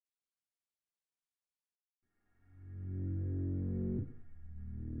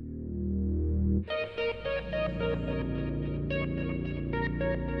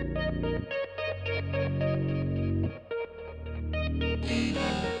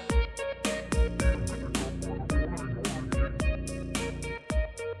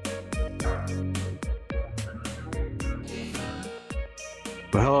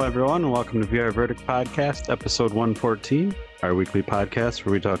Well, hello, everyone, and welcome to VR Verdict Podcast, episode 114, our weekly podcast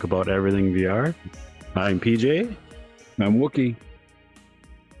where we talk about everything VR. I'm PJ. I'm Wookie.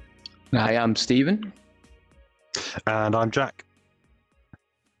 Hi, I'm Steven. And I'm Jack.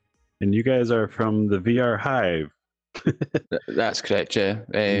 And you guys are from the VR Hive. That's correct, yeah.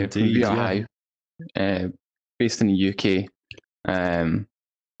 From Indeed, VR Hive, based in the UK.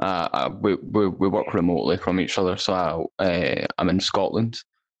 We work remotely from each other, so I'm in Scotland.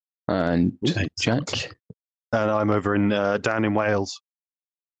 And Jack? And I'm over in down in Wales,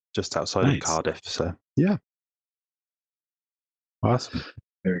 just outside of Cardiff. So, yeah. Awesome.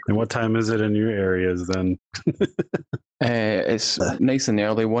 And what time is it in your areas then? It's nice and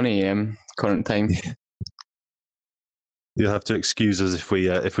early, 1 a.m. current time. You'll have to excuse us if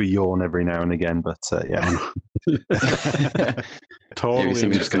we yawn every now and again, but yeah. Totally.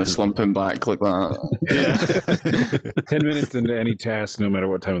 We're just going to slump him back like that. Yeah. 10 minutes into any task, no matter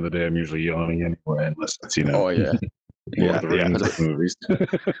what time of the day, I'm usually yawning anyway, unless it's, Oh, yeah. Lord of the Rings movies.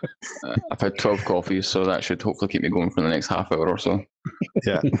 I've had 12 coffees, so that should hopefully keep me going for the next half hour or so.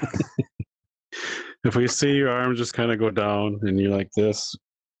 Yeah. If we see your arm just kind of go down and you're like this,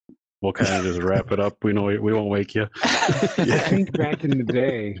 we'll kind of just wrap it up. We know we won't wake you. I think back in the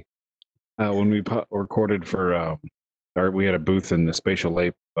day, when we recorded for, we had a booth in the Spatial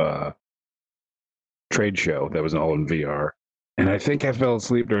Ape trade show that was all in VR. And I think I fell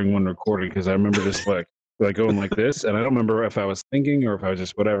asleep during one recording because I remember just like going like this. And I don't remember if I was thinking or if I was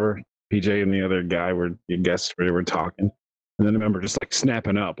just whatever. PJ and the other guy were talking. And then I remember just like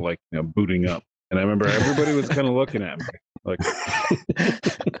snapping up, like, booting up. And I remember everybody was kind of looking at me like,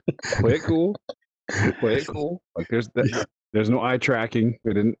 play it cool. Like there's no eye tracking.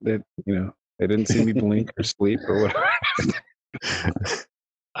 They didn't see me blink or sleep or whatever.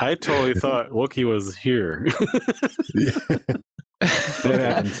 I totally thought Wookie was here. That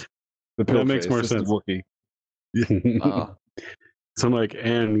happens. That makes more sense. Wookie. So I'm like,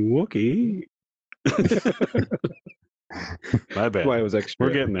 and Wookie. My bad. Why it was extra.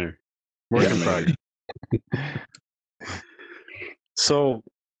 We're getting there. Work in progress. So,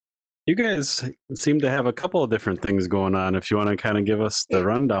 you guys seem to have a couple of different things going on. If you want to kind of give us the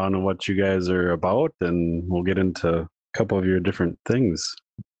rundown of what you guys are about, then we'll get into a couple of your different things.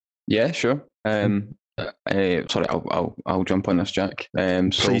 Yeah, sure. Sorry, I'll jump on this, Jack.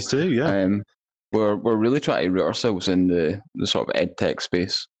 Please do, yeah. We're really trying to root ourselves in the sort of ed tech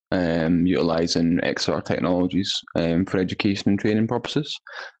space, utilising XR technologies for education and training purposes.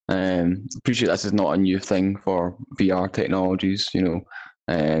 Appreciate this is not a new thing for VR technologies,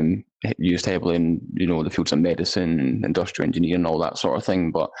 used heavily in, the fields of medicine, industrial engineering, and all that sort of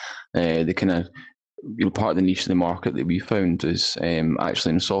thing. But the kind of, part of the niche of the market that we found is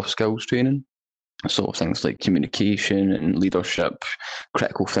actually in soft skills training. So things like communication and leadership,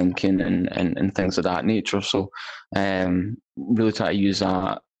 critical thinking, and things of that nature. So really try to use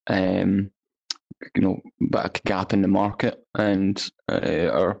that, but a gap in the market and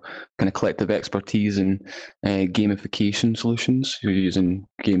our kind of collective expertise in gamification solutions. We're using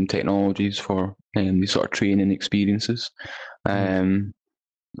game technologies for these sort of training experiences.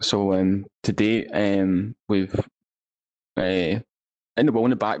 So to date, we've in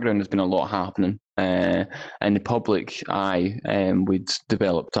the background, there's been a lot happening. In the public eye, we'd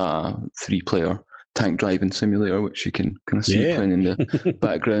developed a 3-player tank driving simulator, which you can kind of see playing in the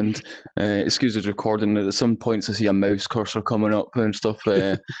background. Excuse us recording. At some points, I see a mouse cursor coming up and stuff.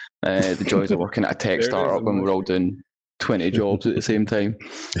 The joys of working at a tech startup when we're all doing 20 jobs at the same time.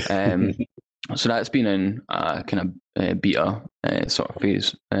 So that's been in kind of beta sort of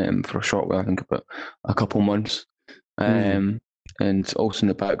phase for a short while, I think about a couple months. And also in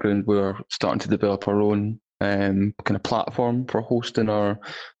the background, we're starting to develop our own kind of platform for hosting our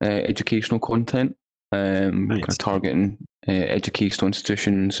educational content, kind of targeting educational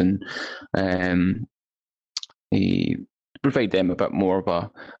institutions and provide them a bit more of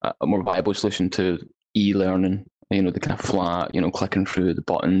a more viable solution to e-learning. The kind of flat, clicking through the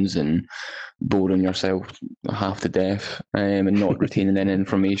buttons and boring yourself half to death and not retaining any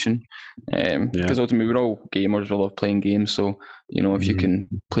information. Because ultimately we're all gamers, we love playing games. So, if you can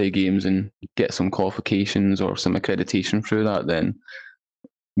play games and get some qualifications or some accreditation through that, then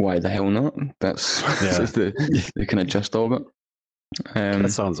why the hell not? That's the kind of gist of it.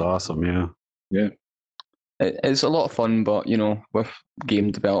 That sounds awesome, yeah. it's a lot of fun, but with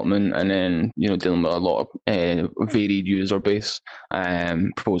game development and then dealing with a lot of varied user base,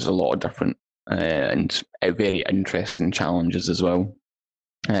 proposes a lot of different and very interesting challenges as well.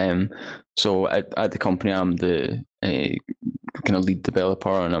 So at the company, I'm the kind of lead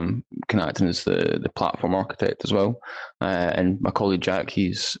developer, and I'm kind of acting as the platform architect as well. And my colleague Jack,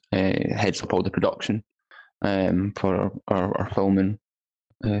 he's heads up all the production for our filming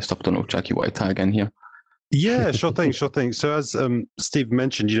stuff. I don't know if Jack, you want to tag in here? Yeah, sure thing. So as Steve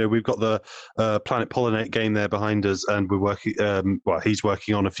mentioned, we've got the Planet Pollinate game there behind us, and we're working. He's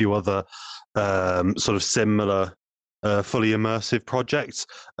working on a few other sort of similar fully immersive projects.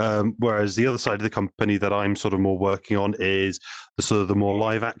 Whereas the other side of the company that I'm sort of more working on is the more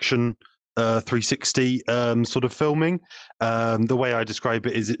live action 360 sort of filming. The way I describe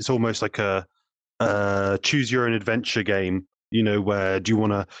it is it's almost like a choose your own adventure game. Where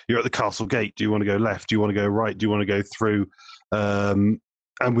you're at the castle gate, do you want to go left, do you want to go right, do you want to go through, and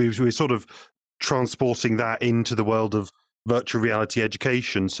we're sort of transporting that into the world of virtual reality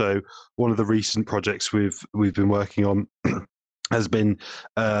education. So one of the recent projects we've been working on has been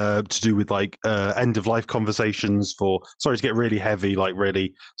to do with like end of life conversations for, sorry to get really heavy, like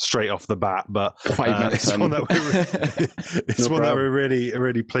really straight off the bat, but 5 minutes it's one that we're really,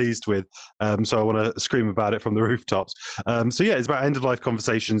 really pleased with. So I want to scream about it from the rooftops. So yeah, it's about end of life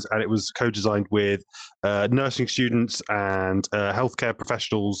conversations, and it was co-designed with nursing students and healthcare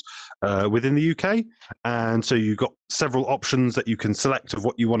professionals within the UK. And so you've got several options that you can select of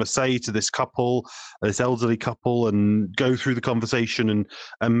what you want to say to this elderly couple, and go through the conversation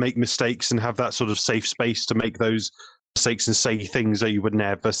and make mistakes and have that sort of safe space to make those mistakes and say things that you would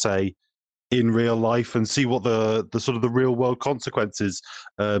never say in real life, and see what the sort of the real world consequences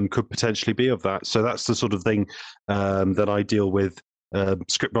could potentially be of that. So that's the sort of thing that I deal with,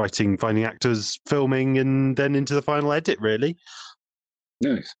 script writing, finding actors, filming, and then into the final edit, really.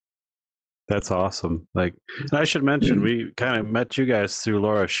 Nice. That's awesome. And I should mention, we kind of met you guys through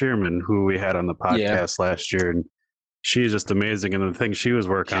Laura Shearman, who we had on the podcast last year, and she's just amazing. And the thing she was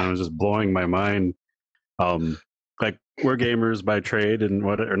working on was just blowing my mind. We're gamers by trade,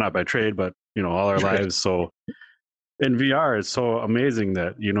 or not by trade, but all our lives. So in VR, it's so amazing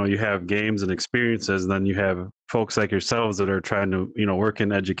that you have games and experiences, and then you have folks like yourselves that are trying to work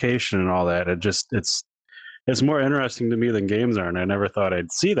in education and all that. It's more interesting to me than games are, and I never thought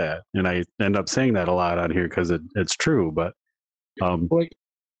I'd see that. And I end up saying that a lot on here because it's true. But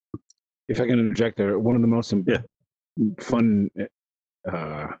if I can interject there, one of the most fun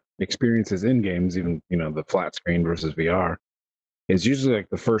experiences in games, even the flat screen versus VR, is usually like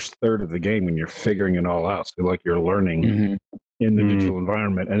the first third of the game when you're figuring it all out. So like you're learning in the digital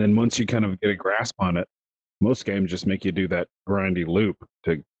environment, and then once you kind of get a grasp on it, most games just make you do that grindy loop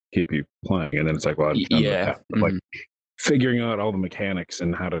to keep you playing, and then it's like, well, like figuring out all the mechanics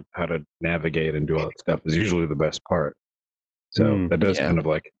and how to navigate and do all that stuff is usually the best part. So that does kind of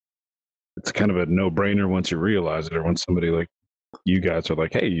like, it's kind of a no-brainer once you realize it, or once somebody like you guys are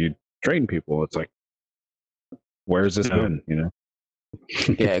like, hey, you train people. It's like, where's this been?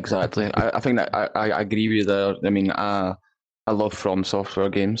 Yeah, exactly. I think that I agree with you there. I mean, I love From Software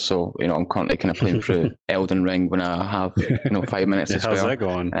games, so I'm currently kind of playing through Elden Ring when I have 5 minutes to spare. How's that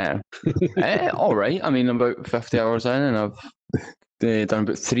going? All right. I mean, I'm about 50 hours in, and I've done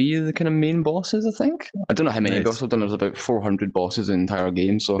about 3 of the kind of main bosses, I think. I don't know how many bosses I've done. There's about 400 bosses in the entire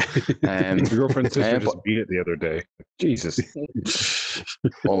game. So, my girlfriend's sister just beat it the other day. Jesus.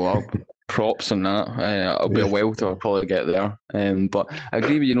 Well, props on that. It'll be a while till I'll probably get there. But I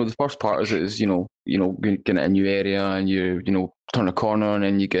agree with the first part is getting a new area, and you turn a corner, and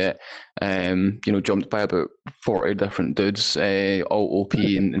then you get jumped by about 40 different dudes, all OP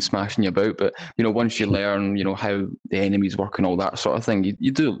and smashing you about. But once you learn how the enemies work and all that sort of thing,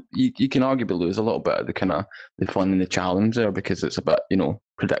 you can arguably lose a little bit of the kind of the fun and the challenge there, because it's a bit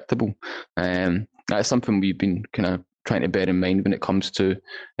predictable. That's something we've been kind of trying to bear in mind when it comes to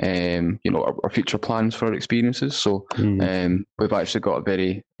our future plans for our experiences. So we've actually got a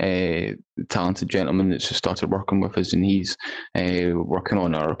very talented gentleman that's just started working with us, and he's working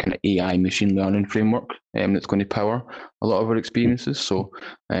on our kind of AI machine learning framework that's going to power a lot of our experiences. So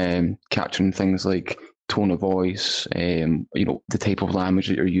capturing things like tone of voice, the type of language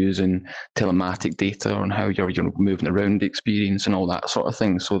that you're using, telematic data on how you're moving around the experience and all that sort of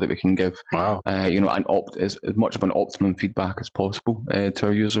thing, so that we can give as much of an optimum feedback as possible to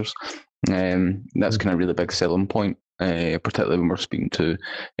our users. That's kind of really big selling point, particularly when we're speaking to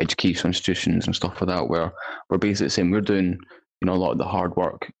education institutions and stuff like that, where we're basically saying we're doing a lot of the hard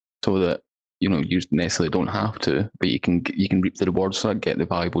work so that you necessarily don't have to, but you can reap the rewards for that, get the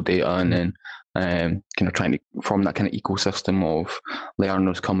valuable data, and then kind of trying to form that kind of ecosystem of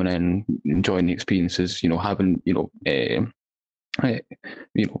learners coming in, enjoying the experiences, having,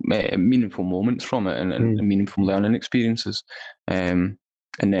 meaningful moments from it and meaningful learning experiences.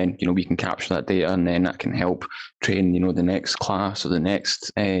 And then, we can capture that data, and then that can help train, the next class or the next,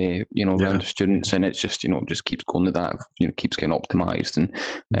 round of students. And it's just, just keeps going to that, keeps getting optimized and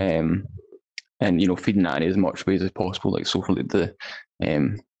feeding that in as much ways as possible. Like, so for the,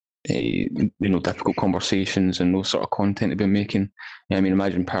 difficult conversations and those sort of content they've been making.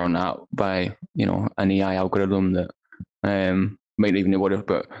 Imagine powering that by, an AI algorithm that, might even worry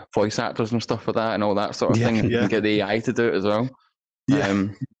about voice actors and stuff like that and all that sort of thing. And you can get the AI to do it as well. Yeah.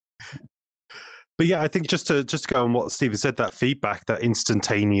 But yeah, I think just to go on what Stephen said, that feedback, that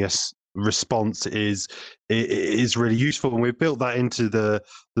instantaneous response is really useful, and we've built that into the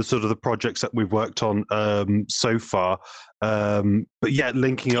sort of the projects that we've worked on so far. But yeah,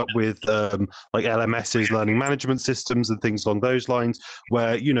 linking up with like LMSs, learning management systems, and things along those lines,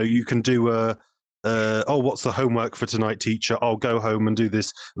 where you can do what's the homework for tonight, teacher? I'll go home and do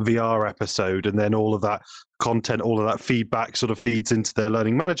this VR episode, and then all of that content, all of that feedback sort of feeds into their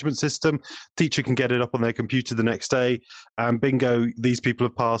learning management system. Teacher can get it up on their computer the next day, and bingo, these people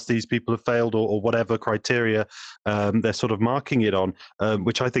have passed, these people have failed, or whatever criteria they're sort of marking it on,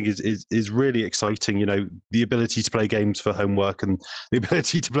 which I think is really exciting. The ability to play games for homework and the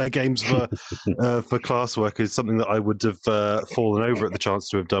ability to play games for classwork is something that I would have fallen over at the chance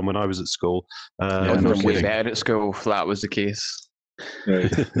to have done when I was at school. I'd done way better at school if that was the case. Right.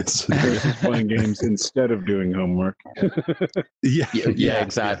 Versus playing games instead of doing homework. Yeah,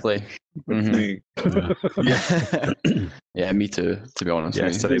 exactly. Mm-hmm. Yeah, me too, to be honest.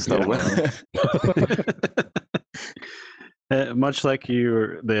 Much like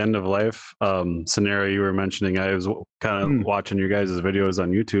the end of life scenario you were mentioning, I was kind of watching your guys' videos on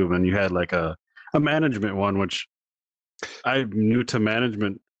YouTube, and you had like a management one, which I'm new to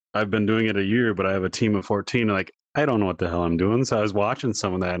management. I've been doing it a year, but I have a team of 14. Like, I don't know what the hell I'm doing. So I was watching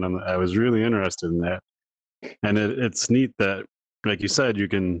some of that, and I was really interested in that. And it's neat that, like you said, you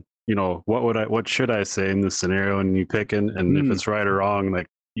can, what should I say in this scenario? And you pick and if it's right or wrong, like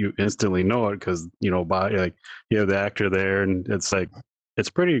you instantly know it because, like you have the actor there, and it's like, it's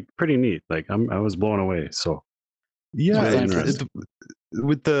pretty neat. Like I was blown away. So yeah,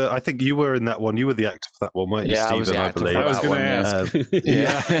 I think you were in that one. You were the actor for that one, weren't you, Stephen? I believe. I was going to ask.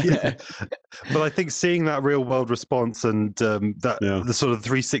 Yeah. But I think seeing that real world response and the sort of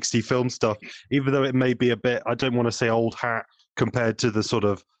 360 film stuff, even though it may be a bit, I don't want to say old hat compared to the sort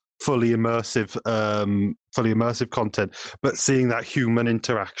of fully immersive content, but seeing that human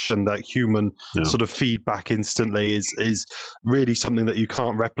interaction, that human sort of feedback instantly is really something that you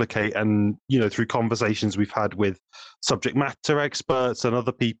can't replicate. And through conversations we've had with subject matter experts and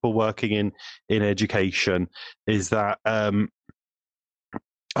other people working in education, is that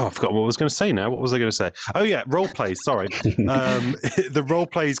I forgot what I was going to say now. What was I going to say? Oh, yeah, role plays. Sorry. The role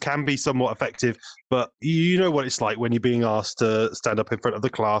plays can be somewhat effective, but you know what it's like when you're being asked to stand up in front of the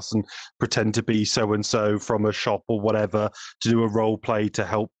class and pretend to be so-and-so from a shop or whatever, to do a role play to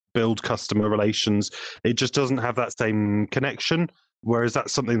help build customer relations. It just doesn't have that same connection. Whereas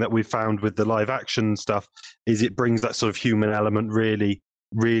that's something that we've found with the live action stuff, is it brings that sort of human element really,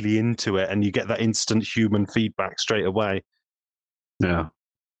 really into it, and you get that instant human feedback straight away. Yeah.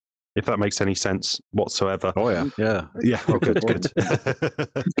 If that makes any sense whatsoever. Oh yeah, yeah. Oh, good.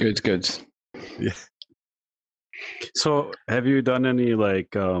 Good. Yeah. So, have you done any I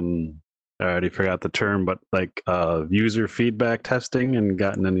already forgot the term, but user feedback testing and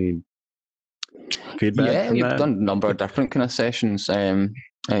gotten any feedback? Yeah, we've done a number of different kind of sessions.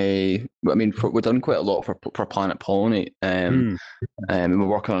 We've done quite a lot for Planet Pollinate, and we're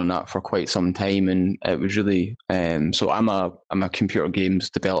working on that for quite some time. And it was really so I'm a computer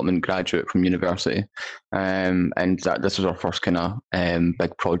games development graduate from university, and this was our first kind of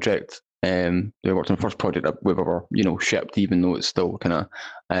big project. We worked on the first project that we've ever shipped, even though it's still kind of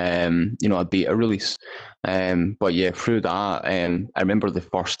a beta release. But yeah, through that, I remember the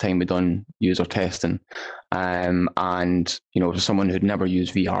first time we done user testing, and for someone who'd never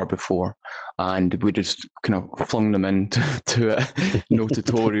used VR before, and we just kind of flung them into it, no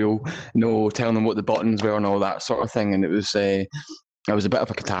tutorial, no telling them what the buttons were and all that sort of thing, and it was it was a bit of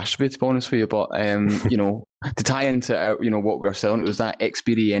a catastrophe, to be honest with you. But you know, to tie into you know what we were selling, it was that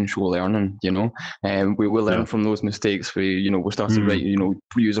experiential learning. You know, we learned from those mistakes. We started writing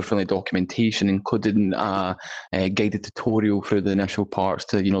user-friendly documentation, including a guided tutorial through the initial parts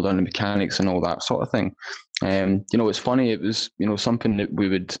to learn the mechanics and all that sort of thing. It's funny. It was something that we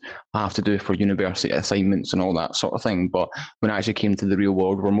would have to do for university assignments and all that sort of thing. But when it actually came to the real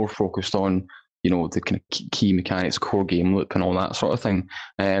world, we're more focused on the kind of key mechanics, core game loop, and all that sort of thing,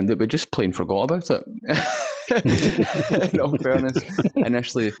 and that we just plain forgot about it. In all fairness,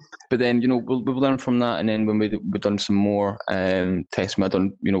 initially, but then we've learned from that, and then when we've done some more testing, I've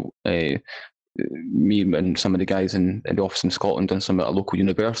done me and some of the guys in the office in Scotland done some at a local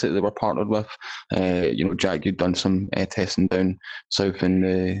university that we're partnered with. Jack, you'd done some testing down south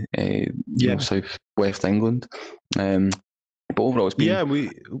in south west England, but overall it's been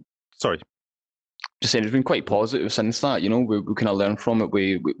just saying it's been quite positive since that. We kind of learn from it.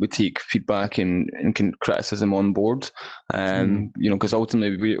 We take feedback and criticism on board. Because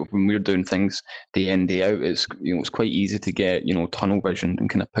ultimately when we're doing things day in day out, it's quite easy to get tunnel vision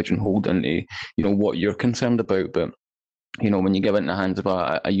and kind of pigeonholed into what you're concerned about. But when you give it in the hands of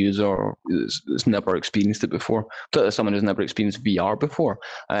a user that's never experienced it before, particularly someone who's never experienced VR before,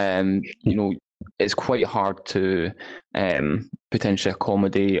 it's quite hard to potentially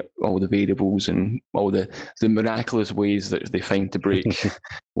accommodate all the variables and all the miraculous ways that they find to break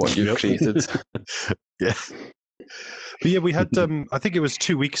what you've created. Yeah. But yeah, we had I think it was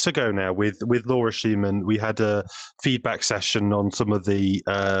 2 weeks ago now with Laura Schumann, we had a feedback session on some of the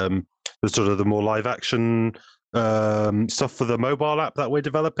sort of the more live action stuff for the mobile app that we're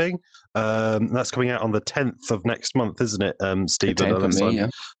developing. That's coming out on the 10th of next month, isn't it, Steve? The 10th of May, yeah.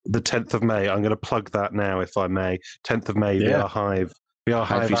 The 10th of May. I'm going to plug that now, if I may. 10th of May, VR Hive. VR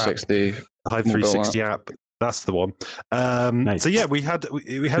Hive 360. Hive 360 app. That's the one. Nice. So yeah, we had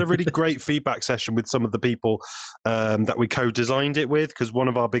a really great feedback session with some of the people that we co-designed it with, because one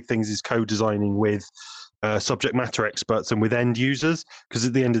of our big things is co-designing with subject matter experts and with end users, because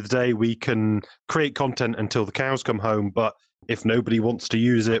at the end of the day we can create content until the cows come home, but if nobody wants to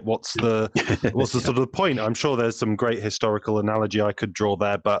use it, what's the sort of point? I'm sure there's some great historical analogy I could draw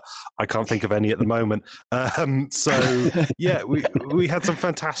there, but I can't think of any at the moment. So yeah, we had some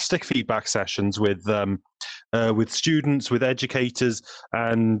fantastic feedback sessions with students, with educators,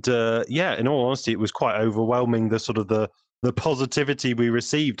 and in all honesty, it was quite overwhelming, the positivity we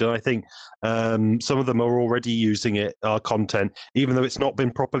received. And I think some of them are already using our content, even though it's not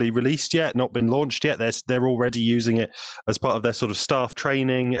been properly released yet, not been launched yet. They're already using it as part of their sort of staff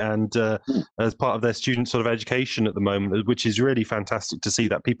training and as part of their student sort of education at the moment, which is really fantastic to see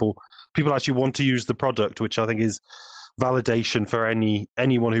that people actually want to use the product, which I think is validation for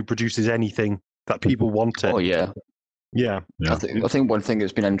anyone who produces anything that people want it. Oh yeah. Yeah. I think one thing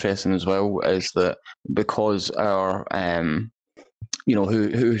that's been interesting as well is that because our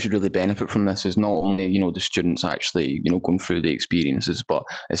who should really benefit from this is not only the students actually going through the experiences, but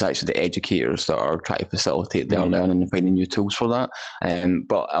it's actually the educators that are trying to facilitate their learning and finding new tools for that.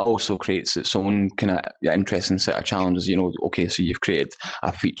 But it also creates its own kind of interesting set of challenges. Okay, so you've created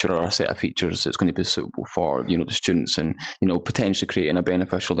a feature or a set of features that's going to be suitable for the students and potentially creating a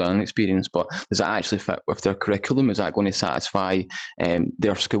beneficial learning experience. But does that actually fit with their curriculum? Is that going to satisfy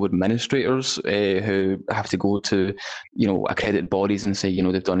their school administrators who have to go to accredited bodies and say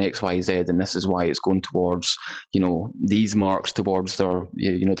they've done X, Y, Z, and this is why it's going towards these marks towards their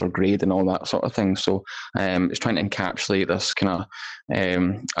their grade and all that sort of thing. So it's trying to encapsulate this kind of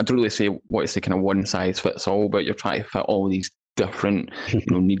I don't really say what is the kind of one size fits all, but you're trying to fit all these different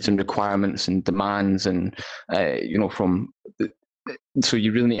needs and requirements and demands and from so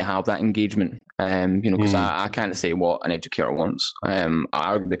you really need to have that engagement, because I can't say what an educator wants.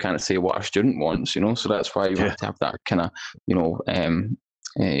 I really can't say what a student wants, so that's why you have to have that kind of,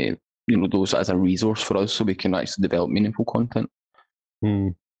 those as a resource for us so we can actually develop meaningful content. Yeah,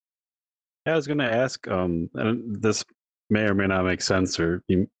 I was going to ask, and this may or may not make sense, or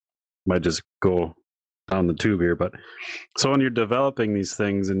you might just go down the tube here, but so when you're developing these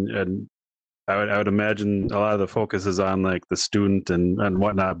things and I would imagine a lot of the focus is on like the student and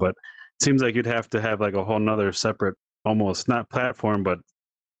whatnot, but it seems like you'd have to have like a whole nother separate, almost not platform, but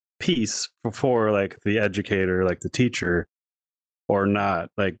piece for like the educator, like the teacher, or not.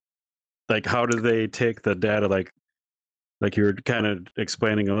 Like how do they take the data? Like you were kind of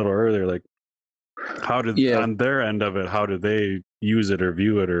explaining a little earlier, like how did on their end of it, how do they use it or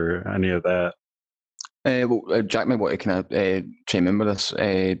view it or any of that? Jack might want to kind of chime in with this,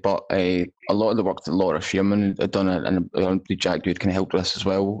 but a lot of the work that Laura Sherman had done, and Jack, you had kind of helped with this as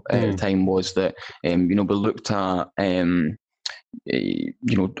well at the time, was that we looked at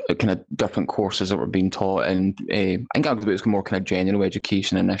kind of different courses that were being taught, and I think it was more kind of general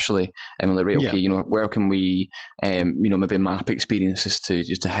education initially, and like, right, okay, where can we, maybe map experiences to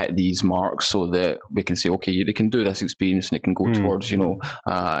just to hit these marks so that we can say, okay, they can do this experience and it can go towards, an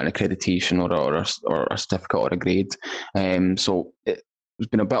accreditation or a certificate or a grade. So there's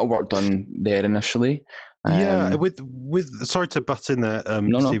been a bit of work done there initially. With sorry to butt in there,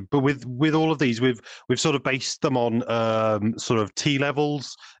 Steve, but with all of these, we've sort of based them on sort of T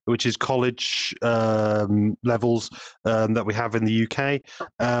levels, which is college levels that we have in the UK.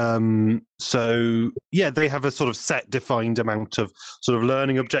 So yeah, they have a sort of set defined amount of sort of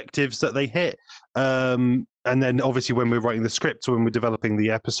learning objectives that they hit. And then obviously when we're writing the script, when we're developing the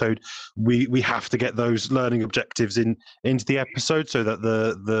episode, we have to get those learning objectives into the episode so that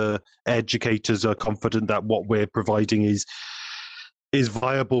the educators are confident that what we're providing is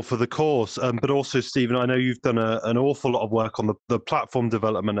viable for the course. But also, Stephen, I know you've done an awful lot of work on the platform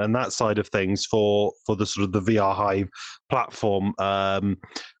development and that side of things for the sort of the VR Hive platform,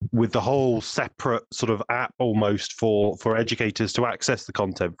 with the whole separate sort of app almost for educators to access the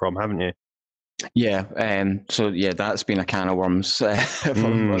content from, haven't you? Yeah, so yeah, that's been a can of worms, if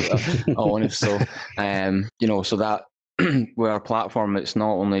I'm honest. So, so that with our platform, it's not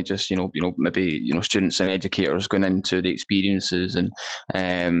only just maybe students and educators going into the experiences and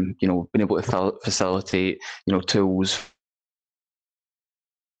being able to facilitate tools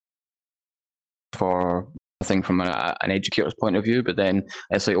for, I think, from an educator's point of view, but then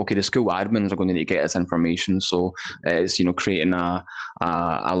it's like, okay, the school admins are going to need to get us information, so it's creating a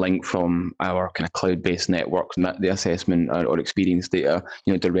link from our kind of cloud-based networks and the assessment or experience data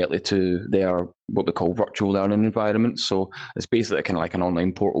directly to their what we call virtual learning environments. So it's basically kind of like an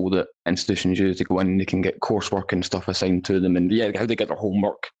online portal that institutions use to go in and they can get coursework and stuff assigned to them, and how they get their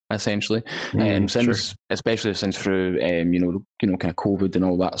homework essentially. Especially since through kind of COVID and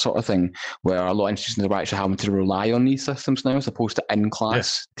all that sort of thing, where a lot of institutions are actually having to rely on these systems now as opposed to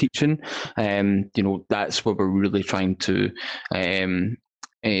in-class teaching. That's what we're really trying to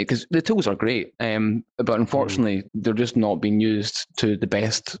because the tools are great, but unfortunately they're just not being used to the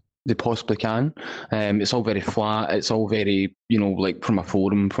best they possibly can. It's all very flat. It's all very, like from a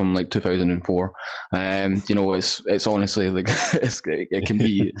forum from like 2004. It's honestly like it can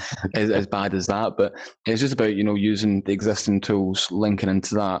be as bad as that. But it's just about using the existing tools, linking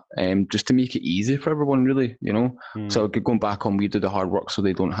into that, just to make it easy for everyone, really. So going back on, we do the hard work so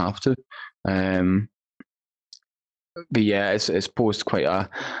they don't have to. But yeah, it's posed quite a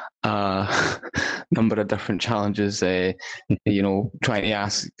number of different challenges. Trying to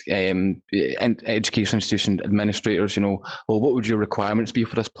ask education institution administrators, well, what would your requirements be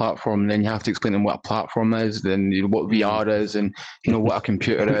for this platform? And then you have to explain them what a platform is, then what VR is, and what a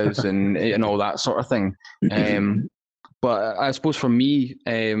computer is, and all that sort of thing. But I suppose for me,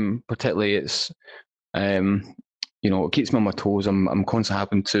 particularly, it's it keeps me on my toes. I'm constantly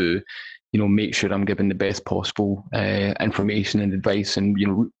having to make sure I'm giving the best possible information and advice, and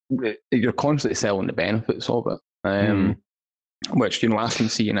you're constantly selling the benefits of it, which I can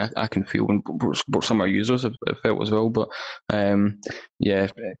see and I can feel, and what some of our users have felt as well. But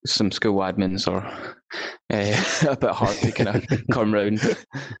some school admins are a bit hard to kind of come round.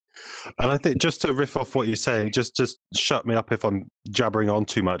 And I think, just to riff off what you're saying, just shut me up if I'm jabbering on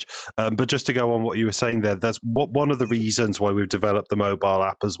too much. But just to go on what you were saying there, that's one of the reasons why we've developed the mobile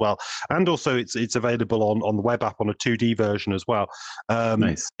app as well, and also it's available on the web app on a 2D version as well.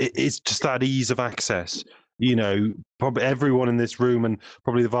 Nice. It's just that ease of access. Probably everyone in this room and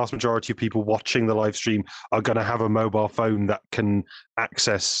probably the vast majority of people watching the live stream are going to have a mobile phone that can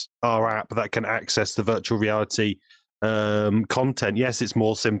access our app, that can access the virtual reality content. Yes, it's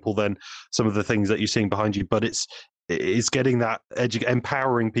more simple than some of the things that you're seeing behind you, but it's getting that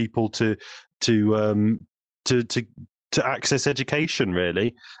empowering people to access education,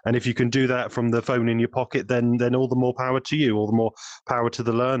 really. And if you can do that from the phone in your pocket, then all the more power to you, all the more power to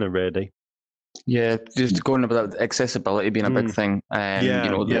the learner, really. Yeah, just going about accessibility being a big thing.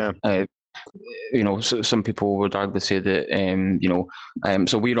 So some people would argue say that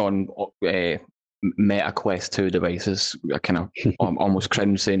so we're on Meta Quest 2 devices. I kind of almost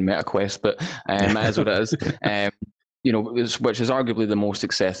cringe saying Meta Quest, but it is what it is. Which is arguably the most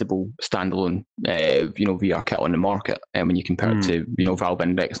accessible standalone VR kit on the market, when you compare it to Valve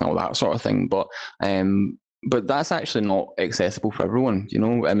Index and all that sort of thing. But that's actually not accessible for everyone. The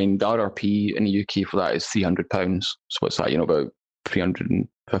RRP in the UK for that is £300. So what's that? About $350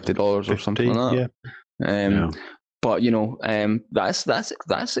 or something like that. Yeah. But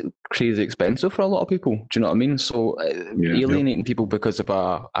that's crazy expensive for a lot of people. Do you know what I mean? So alienating people because of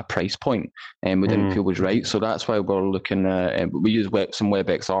a price point, we didn't feel was right. So that's why we're looking at, we use some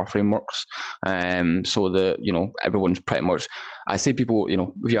WebXR frameworks, so that, you know, everyone's pretty much, I say people, you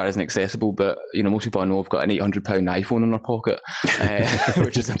know, VR isn't accessible, but, you know, most people I know have got an £800 iPhone in their pocket,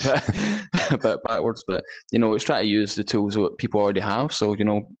 which is a bit backwards. But, you know, it's trying to use the tools that people already have. So, you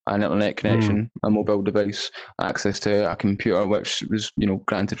know, an internet connection, a mobile device, access to a computer, which was, you know,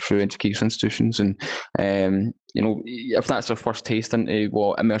 granted through education institutions. And, you know, if that's our first taste into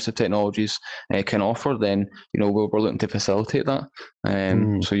what immersive technologies can offer, then, you know, we're looking to facilitate that.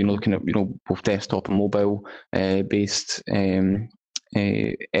 So, you know, looking at, you know, both desktop and mobile based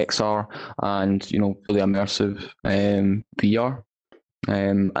XR and, you know, fully immersive VR,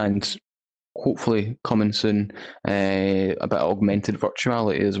 and hopefully coming soon a bit of augmented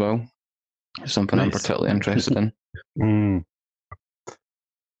virtuality as well. Something I'm particularly interested in.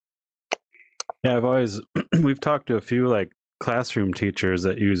 Yeah, we've talked to a few like classroom teachers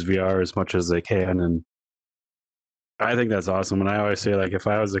that use VR as much as they can, and I think that's awesome. And I always say, like, if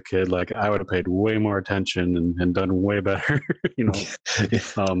I was a kid, like, I would have paid way more attention and done way better, you know.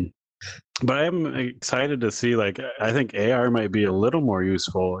 But I'm excited to see, like, I think AR might be a little more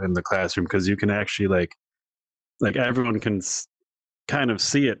useful in the classroom because you can actually like everyone can kind of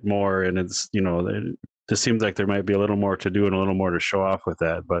see it more, and it's, you know, it just seems like there might be a little more to do and a little more to show off with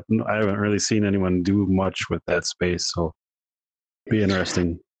that. But I haven't really seen anyone do much with that space, so it'd be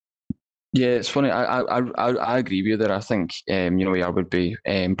interesting. Yeah, it's funny. I agree with you there. I think you know, AR would be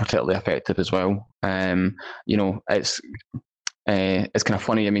particularly effective as well. You know, it's kind of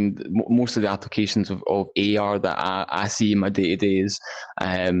funny. I mean, most of the applications of AR that I see in my day to day is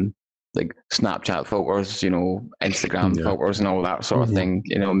like Snapchat filters, you know, Instagram filters and all that sort of thing,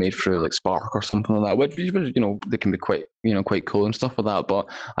 you know, made through like Spark or something like that, which, you know, they can be quite, you know, quite cool and stuff like that. But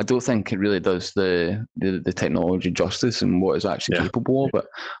I don't think it really does the technology justice and what is actually capable of it.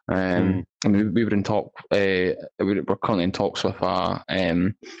 I mean, we were in talk, we're currently in talks with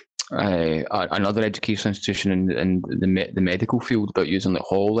another education institution in the medical field about using like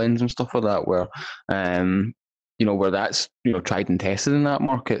HoloLens and stuff like that, where you know, where that's, you know, tried and tested in that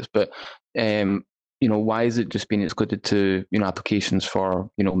market. But you know, why is it just being excluded to, you know, applications for,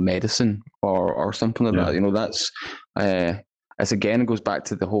 you know, medicine or something like that? You know, that's as again, it goes back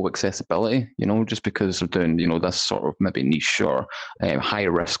to the whole accessibility, you know, just because they're doing, you know, this sort of maybe niche or high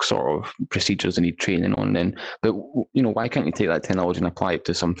risk sort of procedures they need training on. Then, but, you know, why can't you take that technology and apply it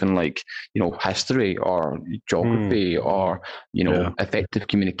to something like, you know, history or geography or, you know, effective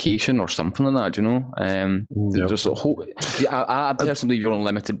communication or something like that, you know? There's a whole, I personally, you're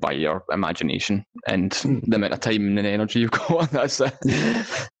unlimited by your imagination and the amount of time and energy you've got. That's it.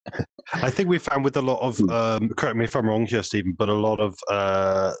 I think we found with a lot of, correct me if I'm wrong here, Stephen, but a lot of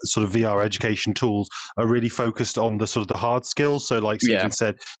sort of VR education tools are really focused on the sort of the hard skills. So like Stephen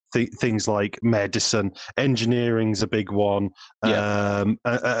said, things like medicine, engineering's a big one,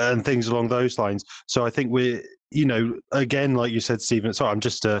 and things along those lines. So I think we're, you know, again, like you said, Stephen, sorry, I'm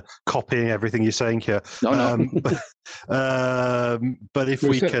just copying everything you're saying here. No. But if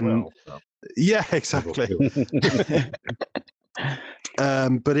we can... Well, so. Yeah, exactly.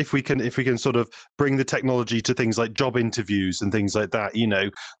 But if we can sort of bring the technology to things like job interviews and things like that, you know,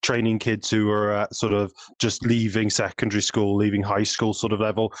 training kids who are sort of just leaving secondary school, leaving high school sort of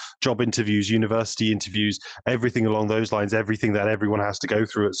level, job interviews, university interviews, everything along those lines, everything that everyone has to go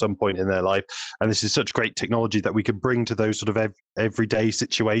through at some point in their life. And this is such great technology that we can bring to those sort of everyday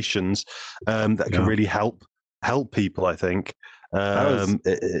situations that can really help people, I think.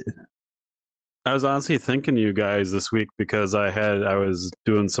 I was honestly thinking you guys this week because I was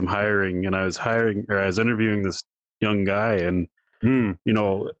doing some hiring and I was interviewing this young guy, and you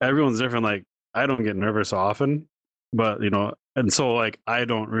know, everyone's different. Like, I don't get nervous often, but, you know, and so like I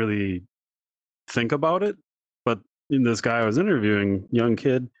don't really think about it. But in this guy I was interviewing, young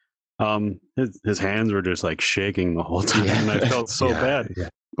kid, his hands were just like shaking the whole time, and I felt so bad.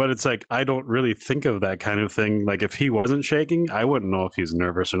 But it's like, I don't really think of that kind of thing. Like, if he wasn't shaking, I wouldn't know if he's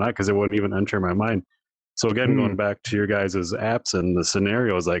nervous or not because it wouldn't even enter my mind. So again, going back to your guys' apps and the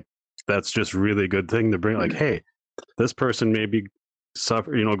scenarios, like, that's just really good thing to bring. Like, hey, this person may be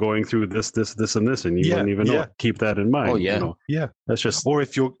going through this, and this, and you wouldn't even know. Keep that in mind. Oh yeah, you know? That's just. Or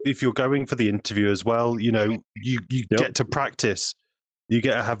if you're going for the interview as well, you know, you get to practice. You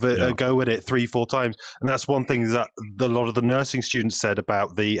get to have a go at it 3-4 times. And that's one thing that a lot of the nursing students said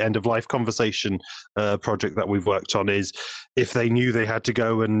about the end of life conversation project that we've worked on is if they knew they had to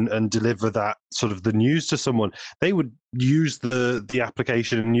go and deliver that sort of the news to someone, they would use the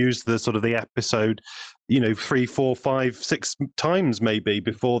application and use the sort of the episode, 3, 4, 5, 6 times maybe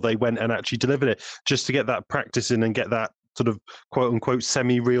before they went and actually delivered it, just to get that practice in and get that sort of quote unquote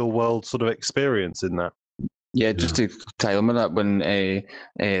semi-real world sort of experience in that. Yeah, just to tell me that when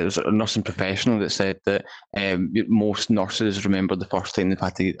there was a nursing professional that said that most nurses remember the first time they've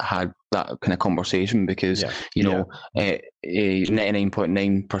had that kind of conversation because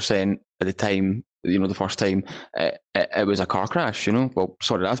 99.9% of the time, the first time it was a car crash. Well,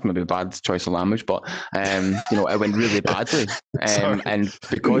 sorry, that's maybe a bad choice of language, but it went really badly. And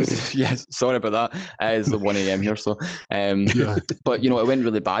because yes, sorry about that. It's the 1 a.m. here, so but it went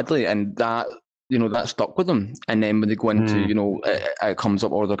really badly, and that. That stuck with them. And then when they go into, it comes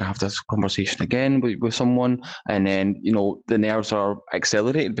up, or they're going to have this conversation again with someone. And then, the nerves are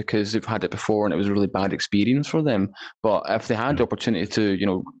accelerated because they've had it before and it was a really bad experience for them. But if they had the opportunity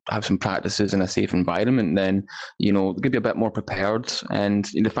to, have some practices in a safe environment, then, they could be a bit more prepared. And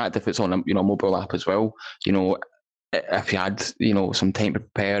the fact if it's on a, mobile app as well, if you had, some time to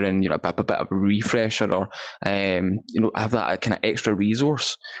prepare and, a bit of a refresher or, have that kind of extra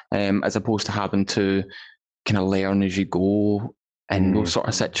resource as opposed to having to kind of learn as you go in those sort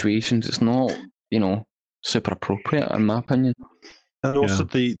of situations. It's not, super appropriate in my opinion. And also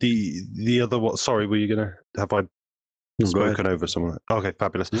the other, sorry, were you going to, have I spoken over someone? Okay,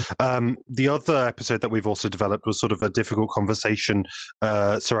 fabulous. The other episode that we've also developed was sort of a difficult conversation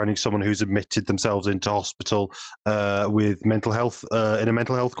surrounding someone who's admitted themselves into hospital with mental health in a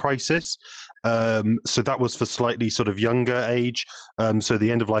mental health crisis. So that was for slightly sort of younger age. So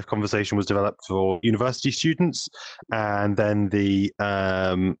the end of life conversation was developed for university students, and then the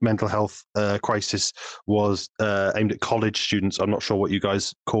mental health crisis was aimed at college students. I'm not sure what you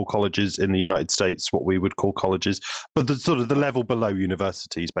guys call colleges in the United States, what we would call colleges, but the sort of the level below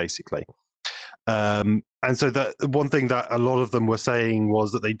universities, basically. And so that one thing that a lot of them were saying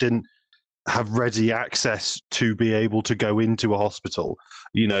was that they didn't have ready access to be able to go into a hospital.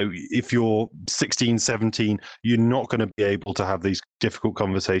 If you're 16, 17, you're not going to be able to have these difficult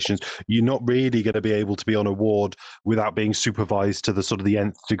conversations. You're not really going to be able to be on a ward without being supervised to the sort of the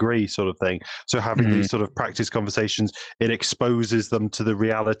nth degree sort of thing. So having these sort of practice conversations, it exposes them to the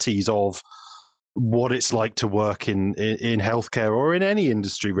realities of what it's like to work in healthcare or in any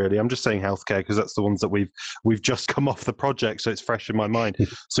industry, really. I'm just saying healthcare because that's the ones that we've just come off the project, so it's fresh in my mind.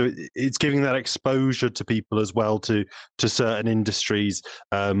 So it's giving that exposure to people as well to certain industries,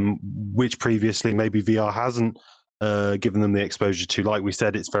 which previously maybe VR hasn't given them the exposure to. Like we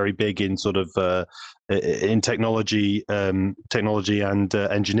said, it's very big in sort of in technology and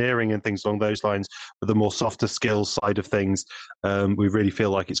engineering and things along those lines. But the more softer skills side of things, we really feel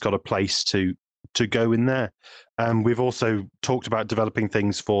like it's got a place to go in there. We've also talked about developing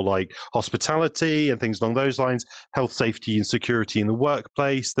things for like hospitality and things along those lines, health, safety and security in the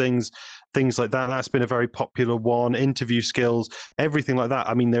workplace, things like that. That's been a very popular one. Interview skills, everything like that.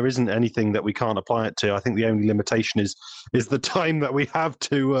 I mean, there isn't anything that we can't apply it to. I think the only limitation is the time that we have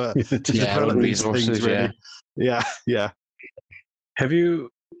to develop these things, really. Yeah. Have you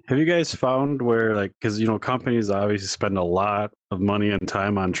guys found where, like, because companies obviously spend a lot of money and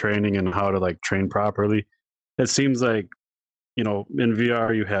time on training and how to like train properly? It seems like in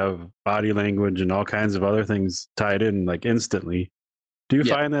VR you have body language and all kinds of other things tied in like instantly. Do you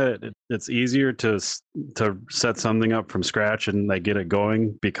find that it's easier to set something up from scratch and like get it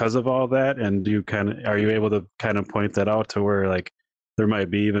going because of all that? And are you able to kind of point that out to where like there might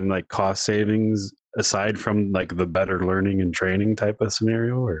be even like cost savings aside from like the better learning and training type of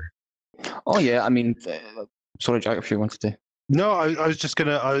scenario? Or oh yeah, I mean, sorry Jack, if you wanted to. No, I was just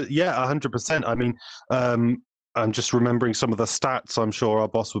gonna 100%. I mean, I'm just remembering some of the stats. I'm sure our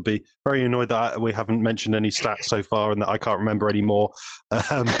boss would be very annoyed that we haven't mentioned any stats so far and that I can't remember any more.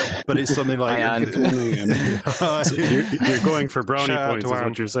 But it's something like you're going for brownie points is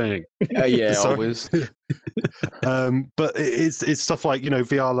what you're saying. Always. But it's stuff like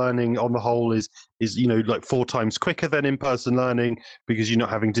VR learning on the whole is like 4 times quicker than in-person learning because you're not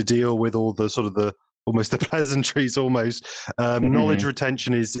having to deal with all the sort of the almost the pleasantries almost. Knowledge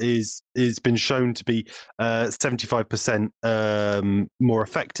retention is been shown to be 75% more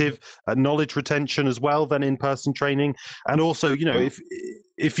effective at knowledge retention as well than in-person training. And also,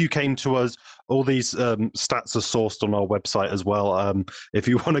 if you came to us, all these stats are sourced on our website as well. If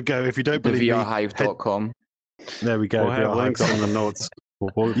you want to go, if you don't believe VRHive.com. There we go. We'll have links in the notes.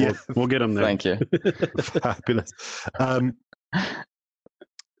 We'll get them there. Thank you. Fabulous.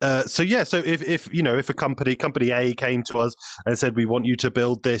 so if a company A came to us and said we want you to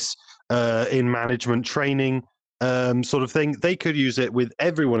build this in management training sort of thing, they could use it with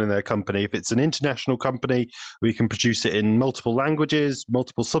everyone in their company. If it's an international company, we can produce it in multiple languages,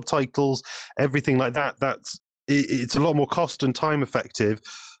 multiple subtitles, everything like that. It's a lot more cost and time effective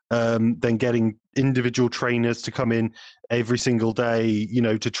than getting individual trainers to come in every single day,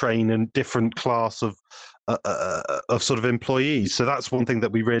 to train a different class of sort of employees. So that's one thing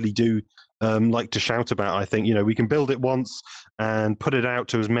that we really do like to shout about. I think we can build it once and put it out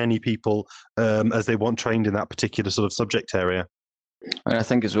to as many people as they want trained in that particular sort of subject area. And I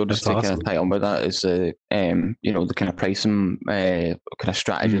think as well, just to kind of tie on with that, is the kind of pricing kind of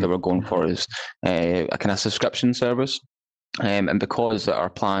strategy that we're going for is a kind of subscription service. And because our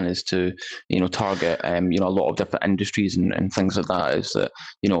plan is to, target, a lot of different industries and things like that, is that,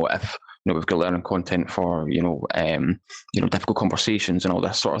 if we've got learning content for, difficult conversations and all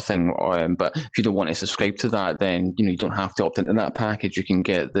this sort of thing. But if you don't want to subscribe to that, then, you don't have to opt into that package. You can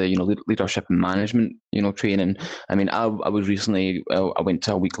get the, leadership and management, training. I mean, I was recently, I went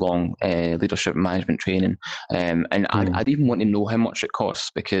to a week-long leadership and management training, and I'd even want to know how much it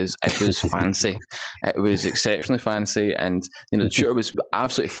costs, because it was fancy. It was exceptionally fancy, and the tutor was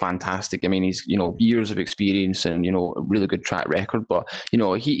absolutely fantastic. I mean, he's years of experience and a really good track record, but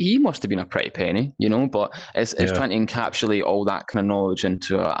he must have been a pretty penny, but it's trying to encapsulate all that kind of knowledge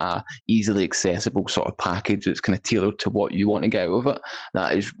into a easily accessible sort of package that's kind of tailored to what you want to get out of it.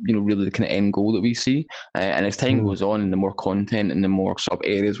 That is really the kind of end goal that we see, and as time goes on and the more content and the more sort of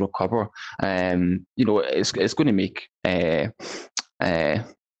areas we'll cover, it's going to make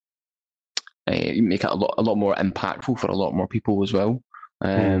make it a lot more impactful for a lot more people as well.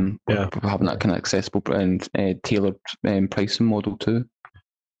 Having that kind of accessible and tailored pricing model too.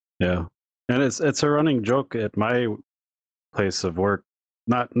 Yeah, and it's a running joke at my place of work.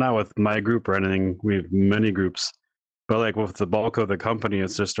 Not with my group or anything. We have many groups, but like with the bulk of the company,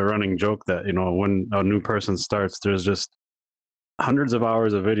 it's just a running joke that when a new person starts, there's just hundreds of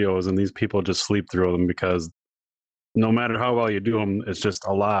hours of videos, and these people just sleep through them because no matter how well you do them, it's just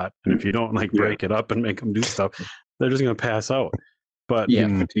a lot. And if you don't break it up and make them do stuff, they're just gonna pass out. But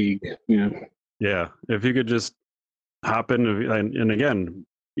fatigue. Yeah. If you could just hop in and again,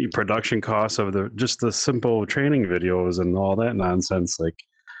 production costs of the simple training videos and all that nonsense, like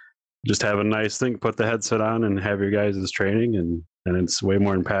just have a nice thing, put the headset on and have your guys' training, and it's way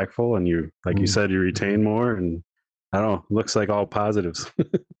more impactful, and you you said, you retain more, and I don't know, looks like all positives.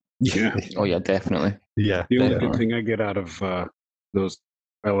 Yeah. Oh yeah, definely. Yeah. The only good thing I get out of those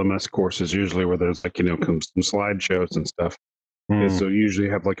LMS courses, usually where there's some slideshows and stuff, is so usually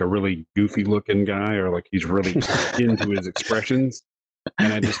have like a really goofy looking guy, or like he's really into his expressions.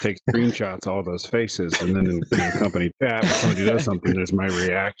 And I just take screenshots of all those faces, and then in the company chat, if somebody does something, there's my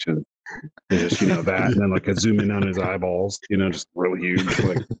reaction. And just that, and then I zoom in on his eyeballs, just really huge.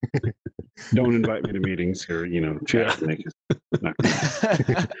 Like, don't invite me to meetings or chat. Make it not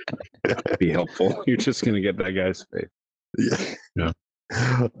gonna be helpful. You're just gonna get that guy's face. Yeah.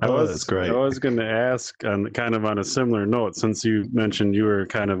 I was going to ask on a similar note, since you mentioned you were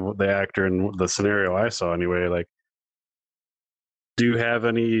kind of the actor in the scenario I saw anyway. Like, do you have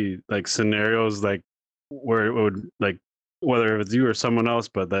any scenarios where it would whether it's you or someone else,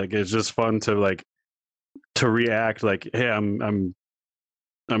 but it's just fun to react hey, I'm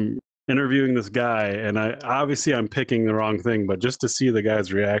interviewing this guy, and I'm picking the wrong thing, but just to see the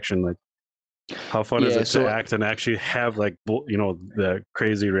guy's reaction, how fun is it to act and actually have the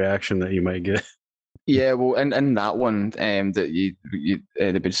crazy reaction that you might get? Yeah, well, and that one that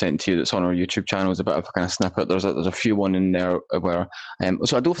they've been sent to you that's on our YouTube channel is a bit of a kind of snippet. There's a few one in there where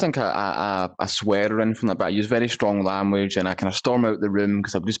so I don't think I swear or anything like that. I use very strong language, and I kind of storm out the room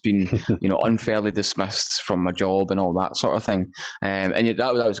because I've just been unfairly dismissed from my job and all that sort of thing. And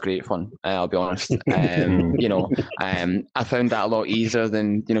that was great fun. I'll be honest. I found that a lot easier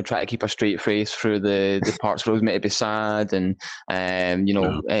than try to keep a straight face through the parts where I was meant to be sad, and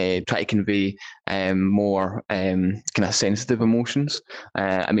try to convey more kind of sensitive emotions.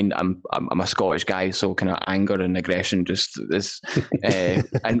 I mean, I'm a Scottish guy, so kind of anger and aggression just is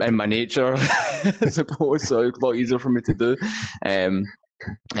in my nature, I suppose. So it's a lot easier for me to do.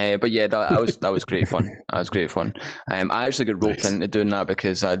 But yeah, that was great fun. That was great fun. I actually got roped into doing that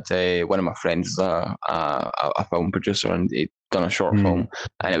because I'd one of my friends is a film producer, and he'd done a short film,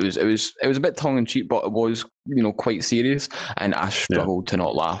 and it was a bit tongue in cheek, but it was quite serious, and I struggled to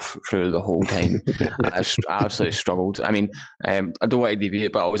not laugh through the whole time. I absolutely struggled. I mean, I don't want to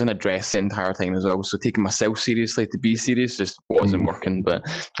deviate, but I was in a dress the entire time as well, so taking myself seriously to be serious just wasn't working. But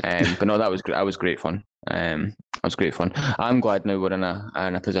no, that was great fun. was great fun. I'm glad now we're in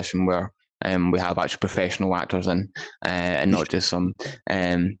a position where we have actual professional actors in, and not just some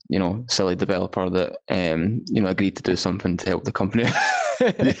silly developer that agreed to do something to help the company.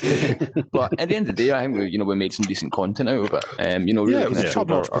 But at the end of the day, I think we made some decent content out of it. Really it was kind a of showed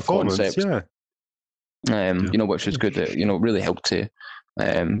top-notch our performance. concepts. Which is good. That really helped to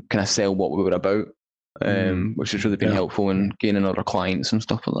kind of sell what we were about, which has really been helpful in gaining other clients and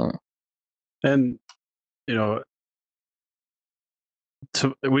stuff like that. And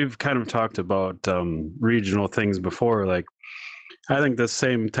we've kind of talked about regional things before. Like, I think the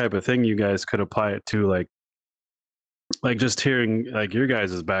same type of thing you guys could apply it to, like just hearing like your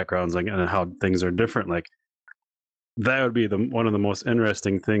guys' backgrounds, like, and how things are different. Like, that would be one of the most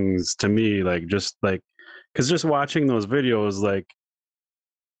interesting things to me. Like, just like, because just watching those videos, like,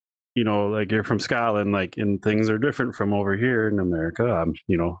 like you're from Scotland, like, and things are different from over here in America,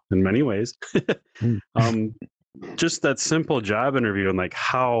 in many ways. Just that simple job interview and like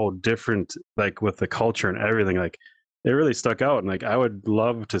how different, like with the culture and everything, like it really stuck out. And like, I would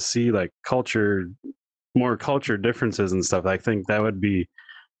love to see like more culture differences and stuff. I think that would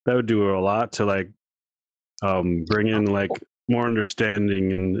do a lot to like bring in like more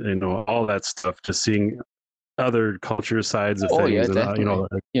understanding and all that stuff, just seeing other culture sides of things. Yeah, And definitely.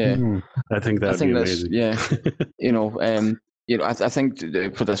 I think that'd be amazing. I think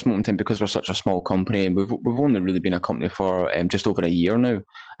for this moment in time, because we're such a small company, and we've only really been a company for just over a year now,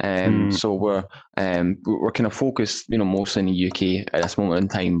 so we're kind of focused, mostly in the UK at this moment in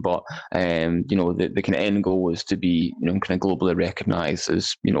time. But the kind of end goal is to be, kind of globally recognised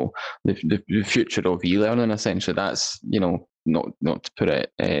as, the future of e-learning. Essentially, that's not to put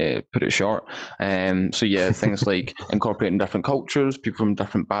it short. Things like incorporating different cultures, people from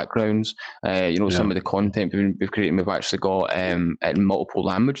different backgrounds. Some of the content we've created, we've actually got in multiple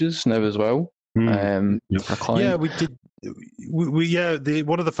languages now as well. For clients. Yeah, we did.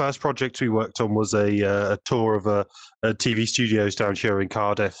 One of the first projects we worked on was a tour of a TV studios down here in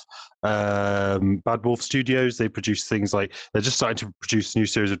Cardiff. Bad Wolf Studios. They produce things like, they're just starting to produce a new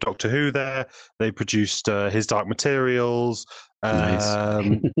series of Doctor Who there. They produced His Dark Materials. Nice.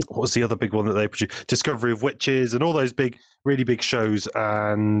 What was the other big one that they produced? Discovery of Witches, and all those really big shows.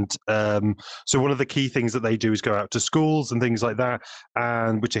 And so one of the key things that they do is go out to schools and things like that,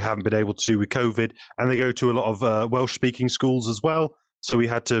 and which they haven't been able to do with COVID. And they go to a lot of Welsh-speaking schools as well. So we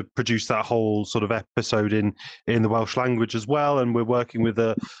had to produce that whole sort of episode in the Welsh language as well. And we're working with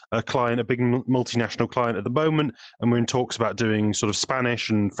a client, a big multinational client at the moment, and we're in talks about doing sort of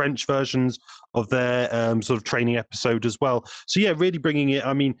Spanish and French versions of their sort of training episode as well. So yeah, really bringing it.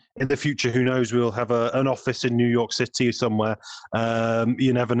 I mean, in the future, who knows? We'll have an office in New York City somewhere.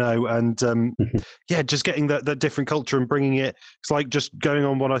 You never know. And just getting that different culture and bringing it. It's like just going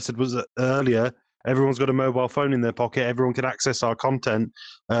on what I said was earlier. Everyone's got a mobile phone in their pocket. Everyone can access our content.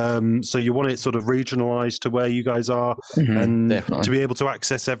 So you want it sort of regionalized to where you guys are, and definitely. to be able to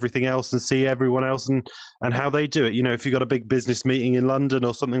access everything else and see everyone else and how they do it. If you've got a big business meeting in London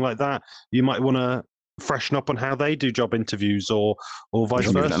or something like that, you might want to freshen up on how they do job interviews or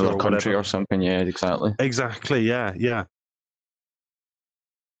vice versa. In another country or something. Yeah, exactly. Exactly. Yeah.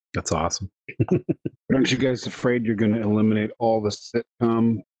 That's awesome. Aren't you guys afraid you're going to eliminate all the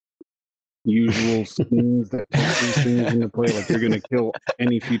sitcom usual schemes that take these things into play? Like, you're going to kill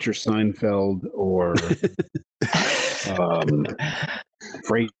any future Seinfeld or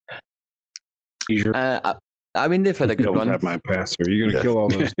Frasier. I mean, they've had a good Don't run. have my passer. You're going to kill all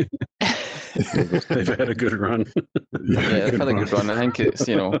those. They've had a good run. Yeah, they've had a good run. I think it's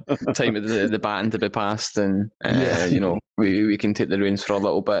time of the baton to be passed, and we can take the reins for a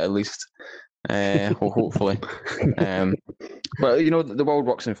little bit at least. Hopefully. But the world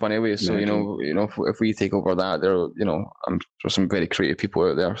works in funny ways. So if we take over that, there's some very creative people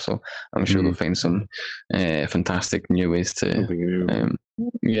out there. So I'm sure they'll find some fantastic new ways to.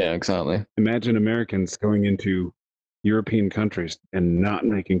 Yeah, exactly. Imagine Americans going into European countries and not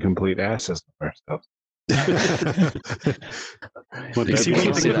making complete asses of ourselves. You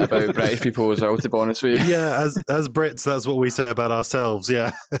can say that about British people as well, to be honest with you. Yeah, as Brits, that's what we say about ourselves.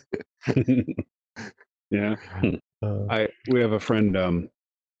 Yeah. Yeah. We have a friend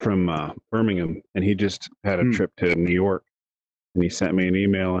from Birmingham, and he just had a trip to New York, and he sent me an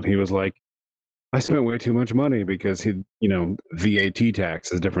email, and he was like, I spent way too much money because VAT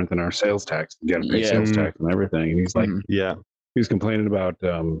tax is different than our sales tax. You got to pay sales tax and everything. And he's like, he was complaining about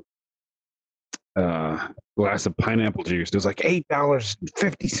glass of pineapple juice. It was like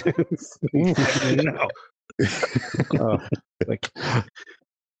 $8.50. No.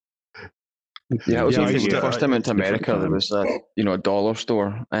 Yeah, it was Yeah, I even used the to- first time I went to different America. There was a dollar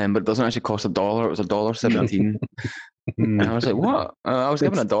store, but it doesn't actually cost $1. It was $1.17, and I was like, "What? I was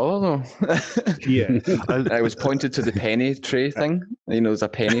given $1 though." Yeah. I was pointed to the penny tray thing. There's a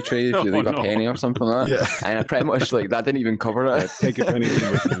penny tray if you Oh, leave a no. penny or something like that. Yeah. And I pretty much like that didn't even cover Yeah, it. take a penny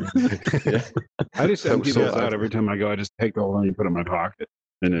with you. Yeah. I just That empty was so those out bad. every time I go. I just take the whole thing and put it in my pocket,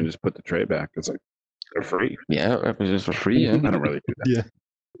 and then just put the tray back. It's like they're free. Yeah, it was just for free. I Yeah. don't really do that.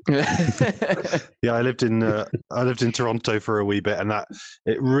 Yeah, I lived in Toronto for a wee bit, and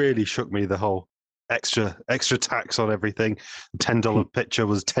it really shook me. The whole extra tax on everything. $10 picture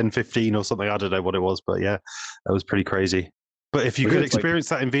was $10.15 or something. I don't know what it was, but yeah, that was pretty crazy. But if you But could it's like- experience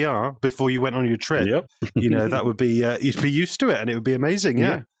that in VR before you went on your trip, Yep. that would be you'd be used to it, and it would be amazing.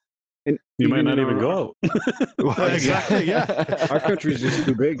 Yeah, And You might not in even our- go out. Well, exactly. Yeah, Our country's just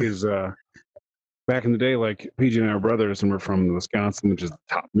too big. Is back in the day, like PJ and I are brothers, and we're from Wisconsin, which is the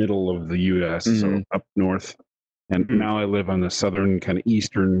top middle of the U.S., so Mhm. up north. And now I live on the southern, kind of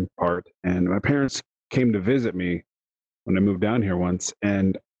eastern part. And my parents came to visit me when I moved down here once.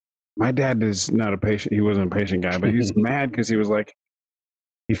 And my dad is not a patient. He wasn't a patient guy, but he's mad because he was like,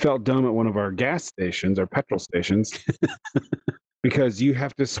 he felt dumb at one of our gas stations, our petrol stations, because you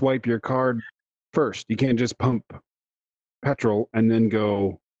have to swipe your card first. You can't just pump petrol and then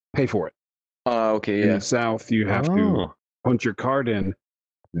go pay for it. Okay. In Yeah. the South, you have to Oh. punch your card in,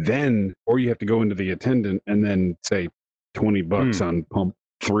 then, or you have to go into the attendant and then say $20 on pump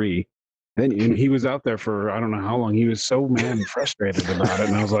 3. Then and he was out there for I don't know how long. He was so mad and frustrated about it,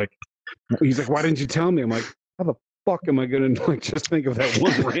 and I was like, he's like, why didn't you tell me? I'm like, how the fuck am I gonna like just think of that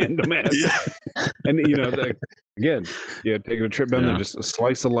one random ass? Yeah. And again, yeah, taking a trip down there, just a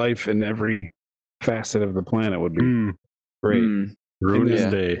slice of life in every facet of the planet would be great. Mm. Ruin his Yeah.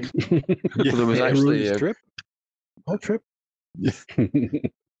 day. Well, there was It actually ruins trip. Whole trip.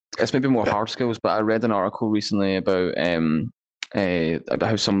 it's maybe more hard skills, but I read an article recently about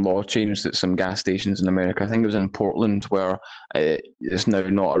how some law changed at some gas stations in America. I think it was in Portland, where it's now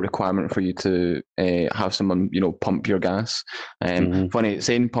not a requirement for you to have someone pump your gas. Mhm. Funny,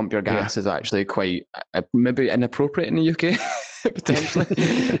 saying pump your gas is actually quite maybe inappropriate in the UK. Potentially,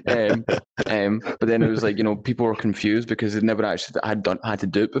 but then it was like people were confused because they never actually had to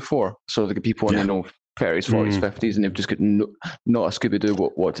do it before. So the people in 30s, 40s, 50s, and they've just got not a Scooby Doo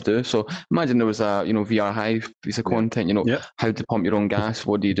what to do. So imagine there was a VR Hive piece of content. Yep. How to pump your own gas.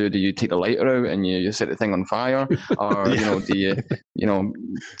 What do you do? Do you take the lighter out and you set the thing on fire, or do you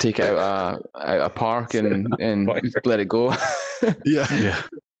take it out a park and let it go? Yeah.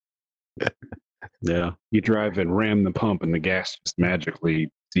 Yeah. You drive and ram the pump, and the gas just magically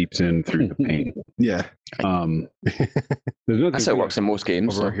seeps in through the paint. Yeah. There's nothing That's how it works in most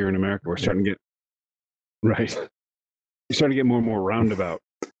games. over So. here in America. We're starting to get right. You're starting to get more and more roundabout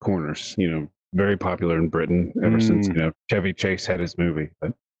corners. Very popular in Britain ever since Chevy Chase had his movie.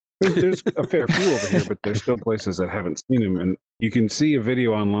 But there's a fair few over here, but there's still places that haven't seen him. And you can see a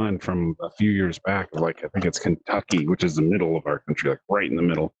video online from a few years back of I think it's Kentucky, which is the middle of our country, like right in the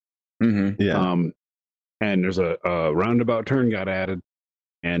middle. Mm-hmm. Yeah. And there's a roundabout turn got added,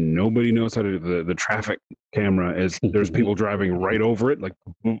 and nobody knows how to do the traffic camera is there's people driving right over it, like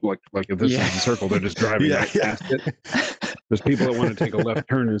if this is the circle, they're just driving right past it. There's people that want to take a left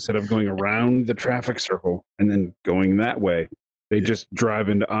turn instead of going around the traffic circle and then going that way. They just drive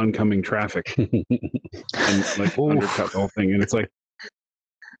into oncoming traffic and undercut the whole thing. And it's like,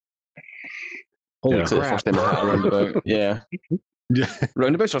 holy It's the crap. first time I had a roundabout. Yeah. Yeah.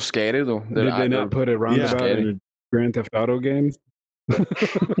 Roundabouts are scary though. Did they not put a roundabout scary. in a Grand Theft Auto game? But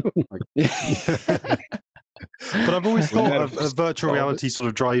I've always Wouldn't thought that of have a virtual solved reality sort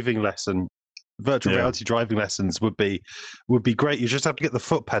of driving lesson. Virtual reality driving lessons would be great. You just have to get the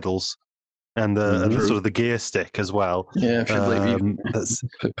foot pedals and the sort of the gear stick as well. Yeah, should That's,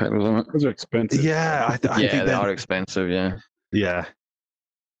 put pedals on it. Those are expensive. yeah, I think They are expensive. Yeah. Yeah,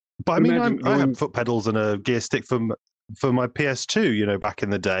 but I mean, Imagine I going- had foot pedals and a gear stick for my PS2, back in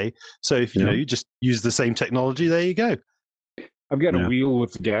the day. So if you just use the same technology, there you go. I've got a wheel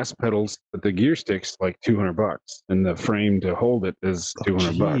with gas pedals, but the gear stick's like $200, and the frame to hold it is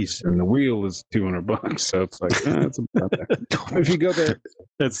 $200, and the wheel is $200. So it's like it's about that. If you go there,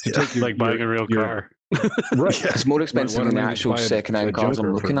 It's take like buying a real car. right? It's more expensive Why than don't the I just actual buy a second-hand cars I'm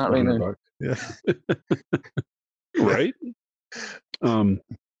junker looking for at right now. $100? Yeah. Right?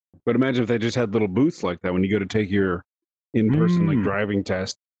 But imagine if they just had little booths like that when you go to take your in-person like driving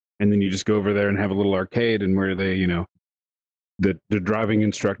test, and then you just go over there and have a little arcade, and where they, the driving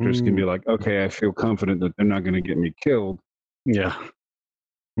instructors can be like, okay, I feel confident that they're not going to get me killed. Yeah.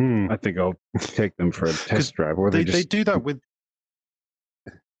 I think I'll take them for a test drive. Or They just do that with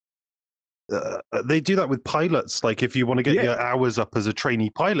they do that with pilots. Like if you want to get Yeah. your hours up as a trainee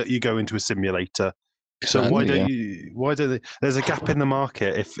pilot, you go into a simulator. So why Exactly, don't yeah. you? Why don't they? There's a gap in the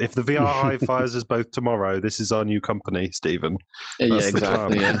market. If the VR Hive fires us both tomorrow, this is our new company, Stephen. Yeah, That's the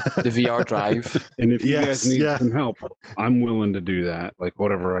exactly. plan. Yeah. The VR drive. And if you Yes, guys need yeah. some help, I'm willing to do that. Like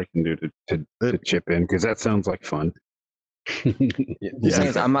whatever I can do to chip in, because that sounds like fun. The thing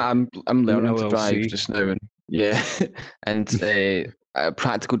is, I'm learning to drive LLC. just now, and yeah, and a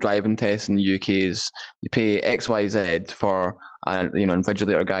practical driving test in the UK is you pay XYZ for a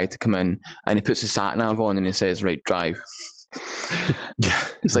invigilator guy to come in, and he puts his sat nav on and he says, "Right, drive."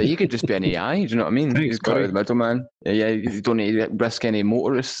 It's like he could just be an AI. Do you know what I mean? Thanks, He's cut out buddy. the middleman. Yeah, you don't need to risk any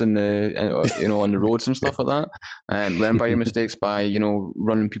motorists in the on the roads and stuff like that. And learn by your mistakes by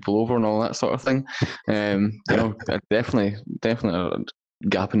running people over and all that sort of thing. Definitely a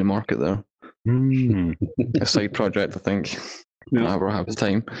gap in the market there. A side project, I think. No. Whenever I have the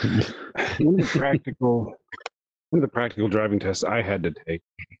time. One of the practical driving tests I had to take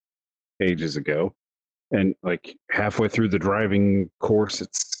ages ago, and like halfway through the driving course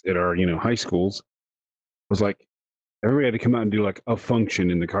at our high schools, was like everybody had to come out and do like a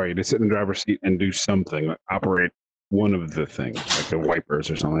function in the car. You had to sit in the driver's seat and do something, like operate one of the things, like the wipers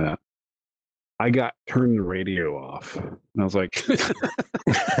or something like that. I got turned the radio off, and I was like,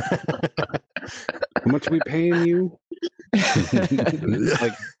 "How much are we paying you?"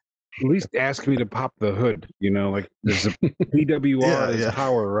 Like, at least ask me to pop the hood. Like there's a PWR is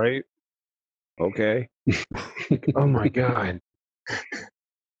power, right? Okay. Oh my god.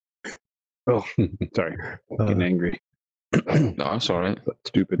 Oh, sorry. Getting angry. No, that's all right.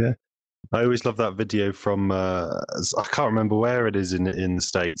 Stupid. Yeah. I always love that video from I can't remember where it is in the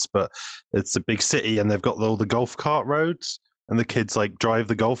States, but it's a big city and they've got all the golf cart roads and the kids like drive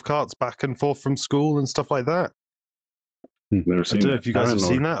the golf carts back and forth from school and stuff like that. Never I seen don't know that. if you guys have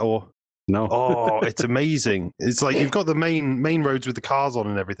seen that or No. Oh, it's amazing. It's like you've got the main roads with the cars on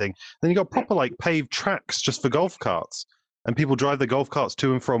and everything. Then you got proper like paved tracks just for golf carts. And people drive the golf carts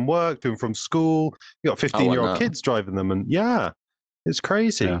to and from work, to and from school. You got 15-year-old kids driving them, and it's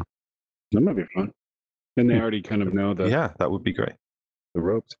crazy. Yeah. That might be fun. And they already kind of know Yeah, that would be great. the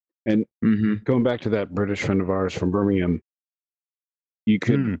ropes. And going back to that British friend of ours from Birmingham, you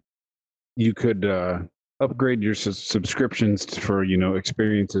could upgrade your subscriptions for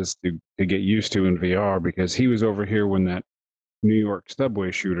experiences to get used to in VR, because he was over here when that New York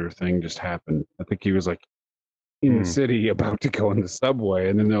subway shooter thing just happened. I think he was like in the city about to go in the subway,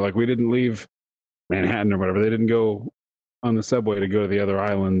 and then they're like, we didn't leave Manhattan or whatever. They didn't go on the subway to go to the other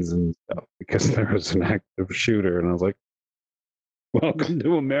islands and stuff because there was an active shooter. And I was like, welcome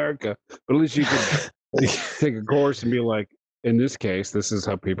to America. But at least you could take a course and be like, in this case, this is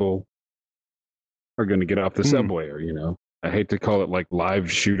how people are going to get off the subway, or I hate to call it like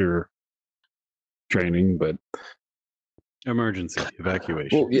live shooter training, but emergency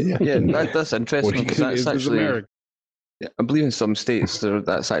evacuation. Well, that's interesting because that's actually America. I believe in some states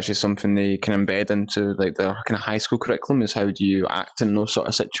that's actually something they can embed into like their kind of high school curriculum, is how do you act in those sort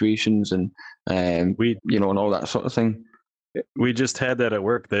of situations and and all that sort of thing. We just had that at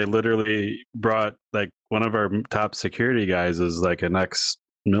work. They literally brought like one of our top security guys is like an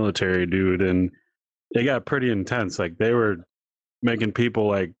ex-military dude, and it got pretty intense. Like they were making people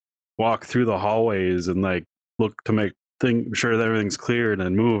like walk through the hallways and like look to make sure that everything's clear and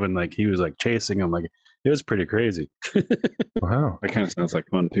then move, and like he was like chasing them. Like it was pretty crazy. Wow, that kind of sounds like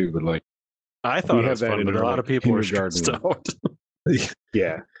fun too. But like I thought it was fun, but a lot of people were stressed out.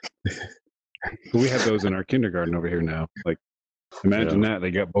 Yeah. We have those in our kindergarten over here now. Like, imagine that they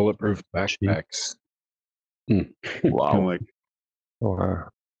got bulletproof backpacks. Wow! I'm like,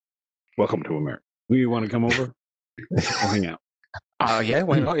 welcome to America. We want to come over? We'll hang out. Oh yeah,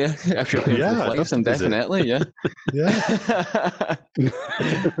 why not? Yeah, if you're paying for the flights, then definitely, yeah.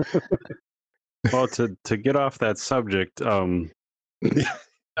 Well, to get off that subject, I don't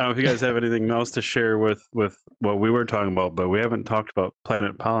know if you guys have anything else to share with what we were talking about, but we haven't talked about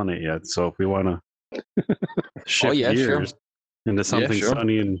Planet Pollinate yet. So if we want to shift gears into something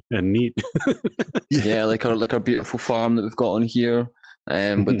sunny and neat, yeah, like our beautiful farm that we've got on here,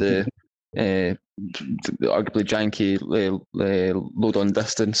 with the arguably janky load on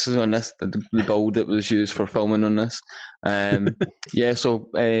distance on this, the build that was used for filming on this. So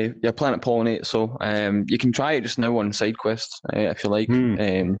Planet Pollinate. So you can try it just now on SideQuest if you like.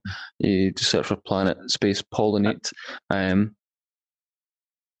 You just search for Planet Space Pollinate. Again,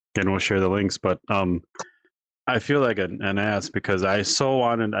 we'll share the links, but I feel like an ass because I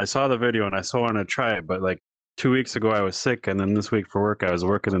saw the video and I so wanted to try it, but like 2 weeks ago I was sick, and then this week for work I was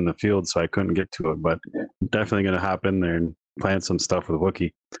working in the field, so I couldn't get to it. But I'm definitely gonna hop in there and playing some stuff with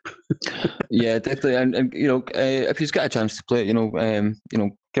Wookiee. Yeah, definitely, and if you've got a chance to play it,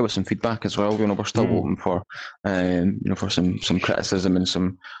 give us some feedback as well. We're still open for, for some criticism and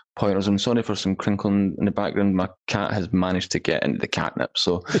some pointers. I'm sorry for some crinkling in the background. My cat has managed to get into the catnip,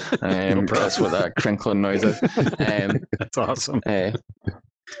 so that's what that crinkling noise is. That's awesome.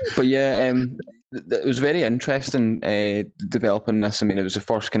 But yeah, it was very interesting developing this. I mean, it was the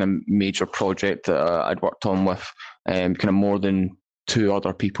first kind of major project that I'd worked on with kind of more than 2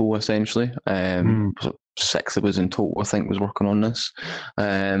 other people, essentially. So 6 of us in total, I think, was working on this.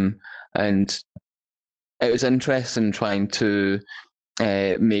 And it was interesting trying to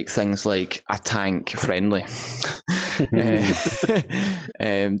make things like a tank friendly.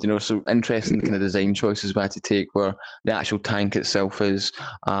 So interesting kind of design choices we had to take, where the actual tank itself is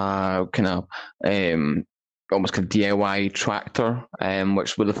kind of almost kind of DIY tractor,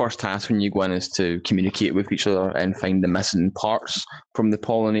 which were the first task when you go in is to communicate with each other and find the missing parts from the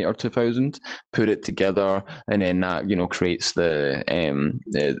Pollinator 2000, put it together, and then that creates the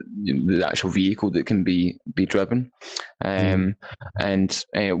actual vehicle that can be driven. And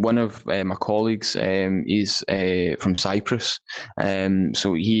one of my colleagues is from Cyprus,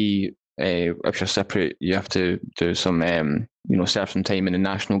 so he. If you're separate, you have to do some, serve some time in the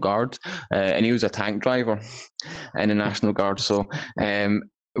National Guard, and he was a tank driver in the National Guard. So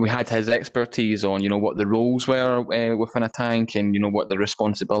we had his expertise on, what the roles were within a tank, and what the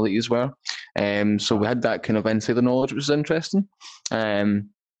responsibilities were. So we had that kind of insider knowledge, which was interesting.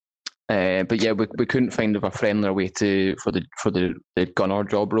 But yeah, we couldn't find a friendlier way for the gunner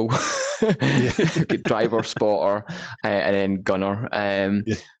job role. Driver, spotter, and then gunner.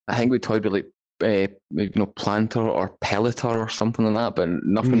 I think we toyed with planter or pelleter or something like that, but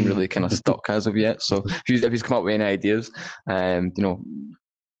nothing really kind of stuck as of yet. So if he's come up with any ideas,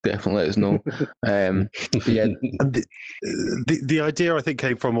 definitely let us know. But yeah, and the idea I think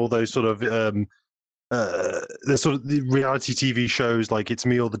came from all those sort of the reality TV shows like It's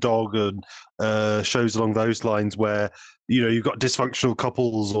Me or the Dog and shows along those lines, where you've got dysfunctional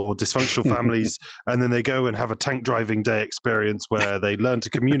couples or dysfunctional families, and then they go and have a tank driving day experience where they learn to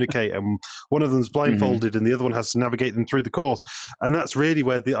communicate, and one of them's blindfolded and the other one has to navigate them through the course. And that's really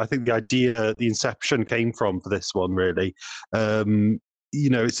where I think the idea, the inception came from for this one. Really,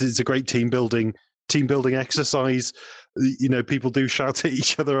 it's a great team building exercise. People do shout at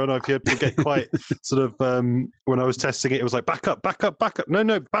each other, and I've heard people get quite sort of when I was testing it was like back up,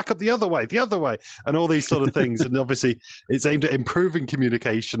 no, back up the other way, and all these sort of things. And obviously it's aimed at improving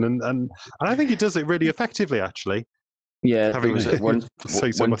communication, and I think it does it really effectively, actually. Yeah, there was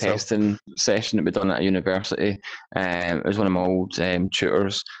one testing session that we done at a university. It was one of my old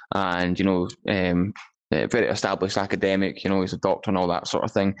tutors, and very established academic, he's a doctor and all that sort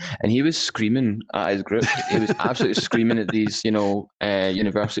of thing. And he was screaming at his group. He was absolutely screaming at these,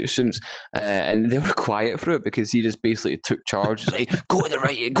 university students. And they were quiet for it because he just basically took charge. He's like, go to the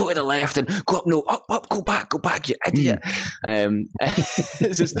right, go to the left, and go up, no, up, go back, you idiot.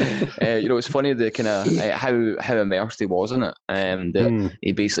 It's just, it's funny the kind of how immersed he was in it. That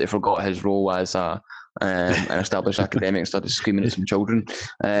he basically forgot his role as an established academic and started screaming at some children.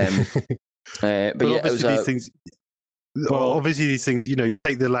 But yeah, it was these things. Well, obviously, these things,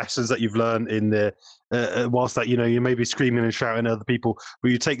 take the lessons that you've learned in the, whilst that, you may be screaming and shouting at other people, but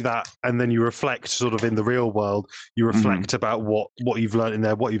you take that and then you reflect sort of in the real world, you reflect about what you've learned in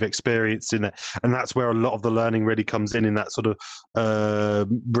there, what you've experienced in there. And that's where a lot of the learning really comes in that sort of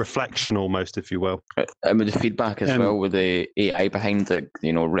reflection almost, if you will. And with the feedback as well, with the AI behind it,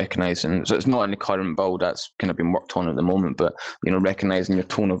 recognizing, so it's not in the current build, that's kind of been worked on at the moment, but, recognizing your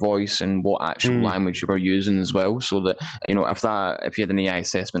tone of voice and what actual language you were using as well, so that, if you had an AI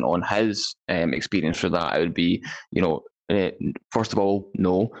assessment on his experience for that, it would be, first of all,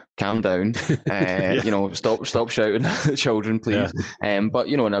 no, calm down, stop shouting at the children, please. But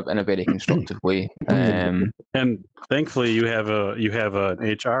in a very constructive way. And thankfully, you have an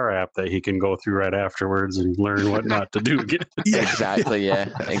HR app that he can go through right afterwards and learn what not to do again. Exactly.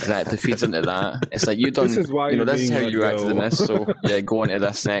 Feeds into that. It's like you done. This is why this is how you acted in this. So yeah, go into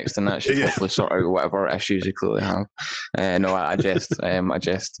this next, and that should hopefully sort out whatever issues you clearly have. No, I jest.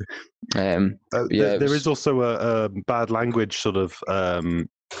 There is also a bad language sort of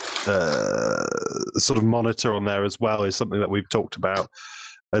monitor on there as well, is something that we've talked about.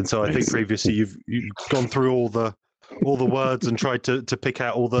 And so I think previously you've gone through all the words and tried to pick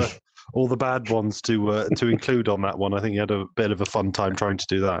out all the bad ones to include on that one. I think you had a bit of a fun time trying to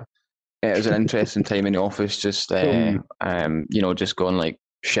do that. It was an interesting time in the office, just just going like,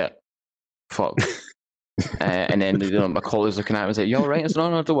 shit, fuck, And then my colleagues looking at me was like, "You all right?" I said,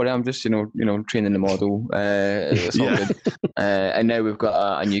 "No, don't worry. I'm just training the model. It's all good." And now we've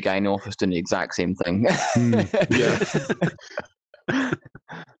got a new guy in the office doing the exact same thing. Yeah.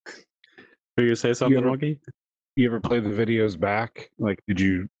 Were you say something, Wookie? You ever play the videos back? Like, did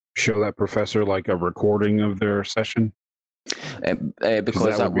you show that professor like a recording of their session?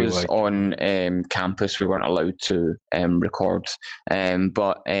 Because that was on campus, we weren't allowed to record.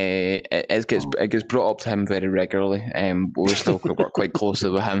 But it gets brought up to him very regularly. We still work quite closely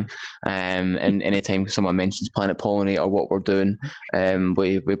with him. And anytime someone mentions Planet Pollinate or what we're doing,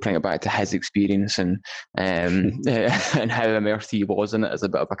 we bring it back to his experience and and how immersed he was in it as a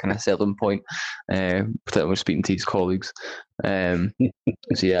bit of a kind of selling point, particularly speaking to his colleagues. So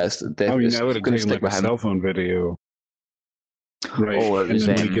yeah, it's definitely I would have taken like a cell phone video. Right. Oh, and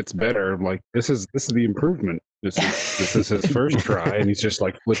then when he gets better, like this is the improvement. This is his first try, and he's just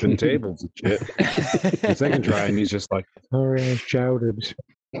like flipping tables and shit. The second try, and he's just like, "Sorry, I shouted.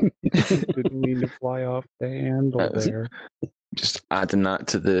 Didn't mean to fly off the handle there." Just adding that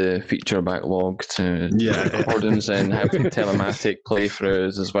to the feature backlog to recordings and have telematic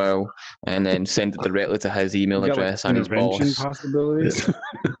playthroughs as well, and then send it directly to his email address and his boss. Possibilities.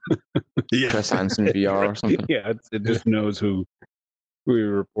 Chris Hansen VR or something. Yeah, it just knows who he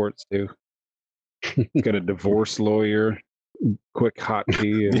reports to. He's got a divorce lawyer, quick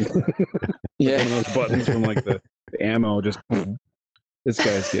hotkey, and one of those buttons from like the ammo. Just this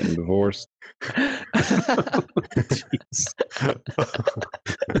guy's getting divorced. Sorry,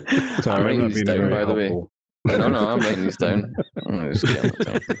 I'm writing these down, by the way. No, I'm writing these down.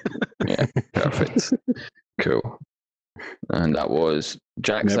 Yeah, perfect. Cool. And that was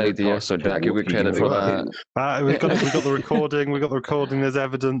Jack's idea, so Jack, you get credit for that. We've got the recording. We've got the recording. There's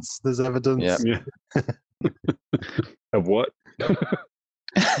evidence. Yeah. Of what?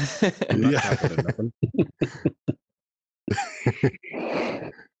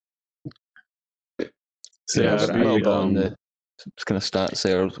 So yeah, well done. Just going to start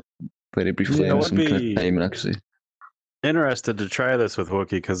there very briefly on some kind of time actually. Interested to try this with Wookie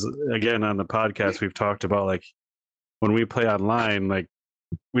because again on the podcast we've talked about like when we play online, like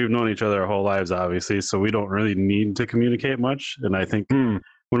we've known each other our whole lives, obviously, so we don't really need to communicate much. And I think when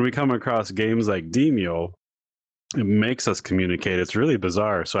we come across games like Demio, it makes us communicate. It's really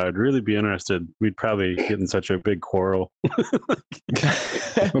bizarre. So I'd really be interested. We'd probably get in such a big quarrel.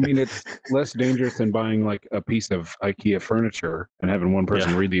 I mean, it's less dangerous than buying like a piece of IKEA furniture and having one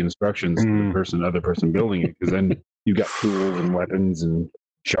person read the instructions to the other person building it, because then you got tools and weapons and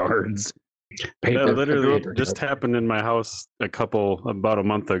shards. Paper, that literally just happened in my house about a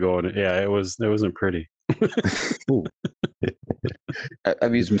month ago, and it wasn't pretty.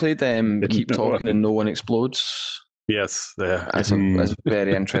 Have you played Keep Talking and No One Explodes? Yes, that's a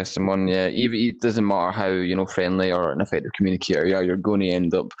very interesting one. Yeah, it doesn't matter how friendly or an effective communicator you are, you're going to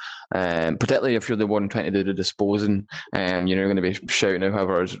end up, particularly if you're the one trying to do the disposing, you're going to be shouting out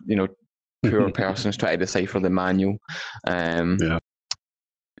whoever poor person's trying to decipher the manual.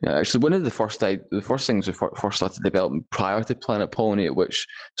 Yeah, actually, one of the first things we first started developing prior to Planet Pollinate, which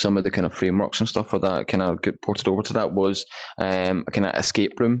some of the kind of frameworks and stuff for that kind of get ported over to that, was a kind of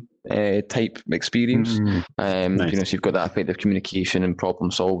escape room type experience. Nice. So you've got that effective communication and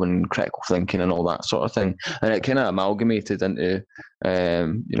problem solving, critical thinking, and all that sort of thing. And it kind of amalgamated into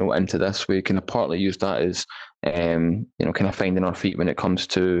into this. We kind of partly used that as kind of finding our feet when it comes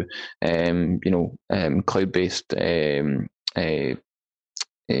to cloud-based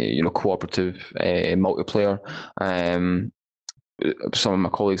cooperative multiplayer. Some of my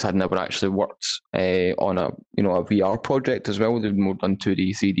colleagues had never actually worked on a VR project as well. They've more done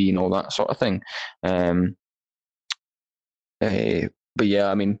 2D, 3D, and all that sort of thing. But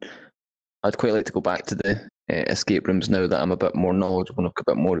yeah, I mean, I'd quite like to go back to the escape rooms now that I'm a bit more knowledgeable and I've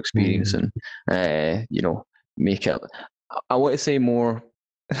got a bit more experience, and make it. I want to say more.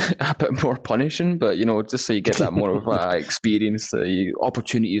 A bit more punishing, but just so you get that more of experience,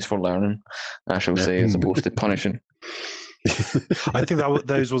 opportunities for learning, I shall say, as opposed to punishing. I think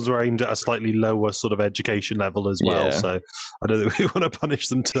those ones were aimed at a slightly lower sort of education level as well. Yeah. So I don't think we want to punish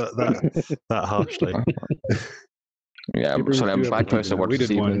them to that harshly. Yeah, sorry, I'm a bad person. We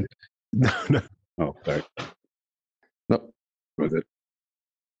did one. No. Oh, sorry. No. Was it?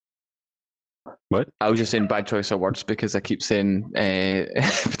 What? I was just saying bad choice of words because I keep saying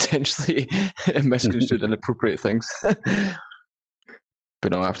potentially misconstrued inappropriate things.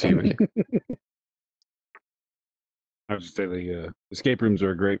 But no, after you. I was just saying the escape rooms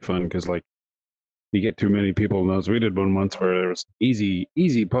are great fun because like you get too many people in those. We did one once where there was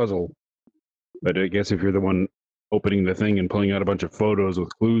easy puzzle, but I guess if you're the one opening the thing and pulling out a bunch of photos with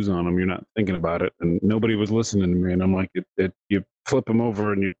clues on them. You're not thinking about it, and nobody was listening to me. And I'm like, you flip them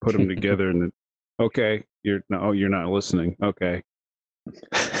over and you put them together, and then, okay, you're not listening. Okay.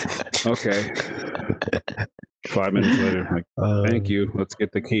 5 minutes later, like, thank you. Let's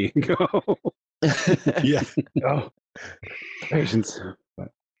get the key. Go. Yeah. Oh, patience.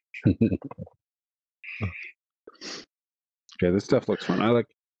 Yeah, this stuff looks fun.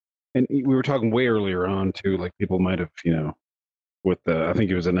 And we were talking way earlier on too. Like people might have, with I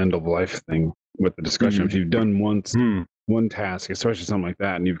think it was an end of life thing with the discussion. If you've done one task, especially something like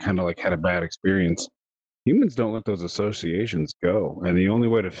that, and you've kind of like had a bad experience, humans don't let those associations go, and the only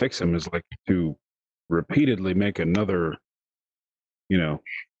way to fix them is like to repeatedly make another,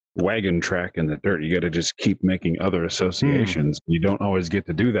 wagon track in the dirt. You got to just keep making other associations. You don't always get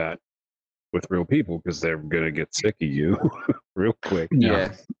to do that with real people because they're gonna get sick of you real quick.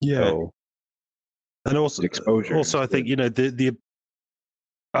 Yeah. So, and also exposure. Also, I think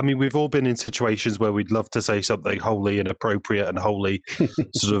I mean, we've all been in situations where we'd love to say something wholly inappropriate and wholly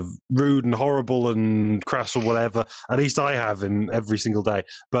sort of rude and horrible and crass or whatever. At least I have in every single day.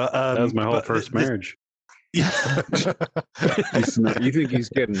 But that was my whole first marriage. Yeah. You think he's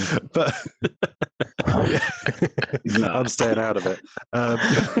kidding? But He's not. I'm staying out of it.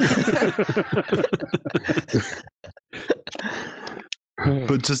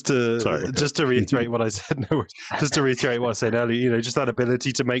 But just to reiterate what I said, just to reiterate what I said earlier, just that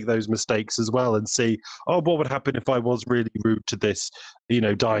ability to make those mistakes as well and see, what would happen if I was really rude to this,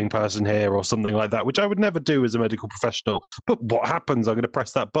 dying person here or something like that, which I would never do as a medical professional. But what happens? I'm going to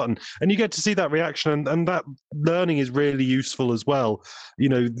press that button, and you get to see that reaction, and that learning is really useful as well.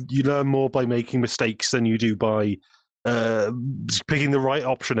 You learn more by making mistakes than you do by picking the right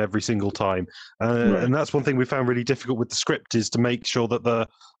option every single time, Right. and that's one thing we found really difficult with the script, is to make sure that the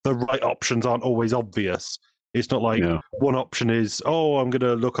right options aren't always obvious. It's not like one option is, I'm going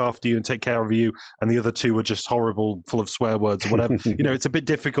to look after you and take care of you, and the other two are just horrible, full of swear words or whatever. It's a bit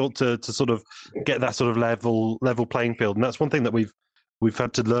difficult to sort of get that sort of level playing field, and that's one thing that we've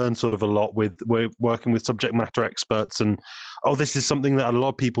had to learn sort of a lot with. We're working with subject matter experts, and this is something that a lot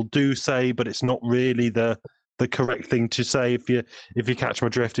of people do say, but it's not really the correct thing to say, if you catch my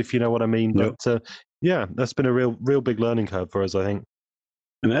drift, if you know what I mean. Yep. But that's been a real big learning curve for us, I think.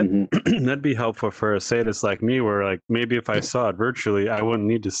 And that'd be helpful for a sadist like me, where like maybe if I saw it virtually, I wouldn't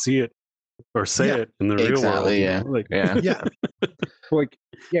need to see it or say it in the real world. Yeah.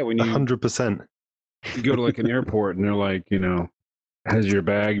 When you 100%. you go to like an airport and they're like, has your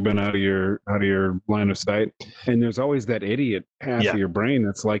bag been out of your line of sight? And there's always that idiot half of your brain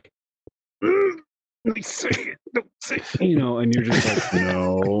that's like, let me say it, don't say it, and you're just like,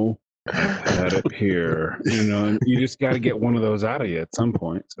 no, I had it here, and you just got to get one of those out of you at some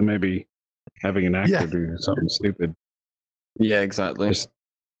point. So maybe having an actor do something stupid. Yeah, exactly.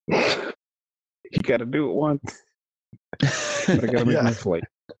 You got to do it once. But I got to make my flight.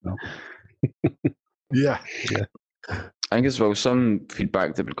 Yeah. I think as well, some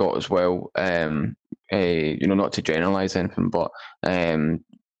feedback that we got as well, not to generalize anything, but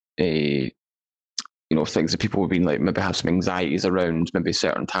things that people have been like, maybe have some anxieties around maybe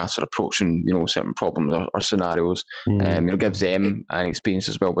certain tasks or approaching, certain problems or scenarios. It gives them an experience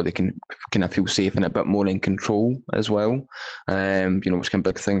as well where they can kind of feel safe and a bit more in control as well. Which can be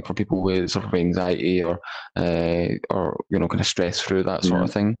a big thing for people with sort of anxiety or kind of stress through that sort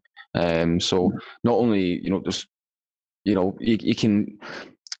of thing. So not only, just, you can,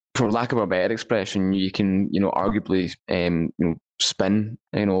 for lack of a better expression, you can, arguably, spin,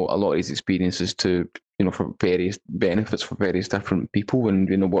 a lot of these experiences to, for various benefits for various different people,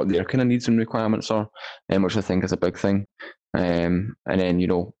 and what their kind of needs and requirements are, which I think is a big thing. And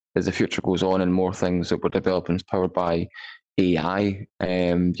then, as the future goes on and more things that we're developing is powered by AI,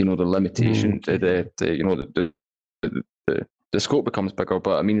 the limitation to the scope becomes bigger,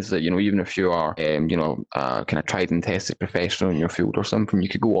 but it means that, even if you are, kind of tried and tested professional in your field or something, you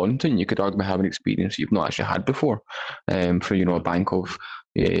could go on to and you could arguably have an experience you've not actually had before, for, a bank of,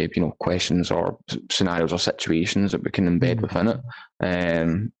 questions or scenarios or situations that we can embed within it,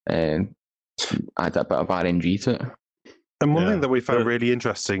 and add that bit of RNG to it. And one thing that we found really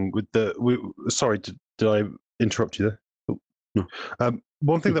interesting with sorry, did I interrupt you there? No.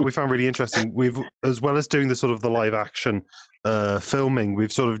 One thing that we found really interesting, we've, as well as doing the sort of the live action filming,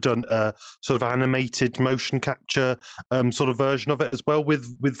 we've sort of done a sort of animated motion capture sort of version of it as well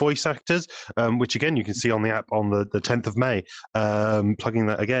with voice actors, which again you can see on the app on the 10th of May. Plugging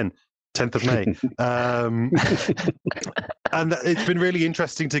that again, 10th of May. And it's been really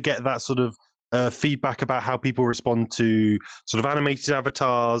interesting to get that sort of feedback about how people respond to sort of animated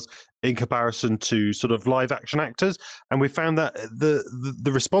avatars in comparison to sort of live action actors, and we found that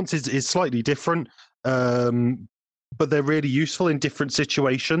the response is slightly different. But they're really useful in different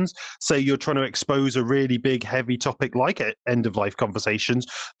situations. Say you're trying to expose a really big, heavy topic like end of life conversations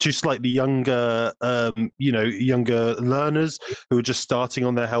to slightly younger, younger learners who are just starting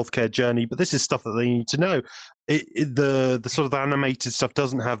on their healthcare journey. But this is stuff that they need to know. The sort of animated stuff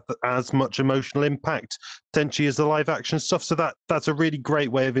doesn't have as much emotional impact potentially as the live action stuff. So that's a really great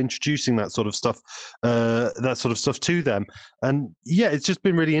way of introducing that sort of stuff to them. And yeah, it's just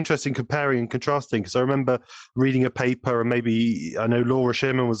been really interesting comparing and contrasting, because I remember reading a paper, and maybe I know Laura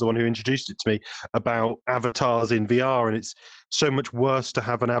Sherman was the one who introduced it to me, about avatars in VR, and it's so much worse to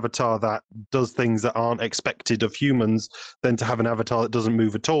have an avatar that does things that aren't expected of humans than to have an avatar that doesn't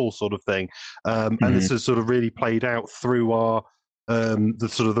move at all, sort of thing. And this has sort of really played out through our the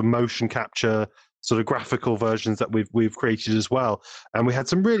sort of the motion capture sort of graphical versions that we've created as well. And we had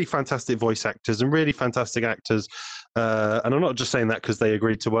some really fantastic voice actors and really fantastic actors. And I'm not just saying that because they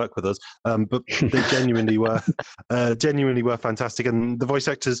agreed to work with us, but they genuinely were fantastic. And the voice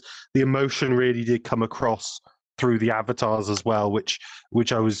actors, the emotion really did come across through the avatars as well, which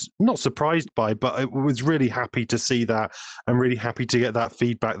I was not surprised by, but I was really happy to see that. I'm really happy to get that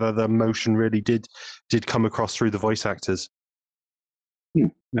feedback that the emotion really did come across through the voice actors.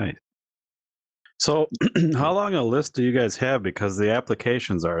 Nice. So how long a list do you guys have? Because the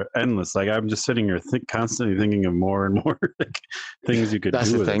applications are endless. Like, I'm just sitting here constantly thinking of more and more things you could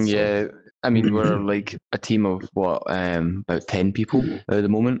That's do the with thing, it, so. yeah. I mean, we're like a team of about 10 people at the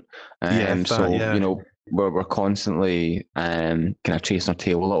moment. You know, we're constantly kind of chasing our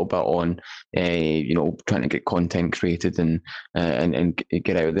tail a little bit on, you know, trying to get content created and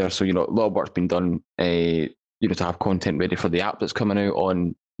get out there. So, you know, a lot of work's been done, you know, to have content ready for the app that's coming out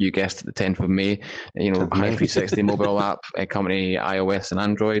on, you guessed it, the 10th of May, you know, Hive 360 mobile app coming to iOS and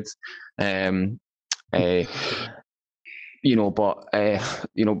Androids. You know, but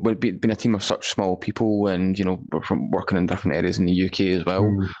you know, we've been a team of such small people, and you know, we're from working in different areas in the UK as well.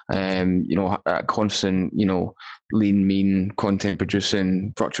 You know, a constant, you know, lean, mean content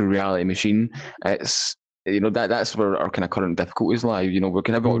producing virtual reality machine. It's, you know, that's where our kind of current difficulties lie. You know, we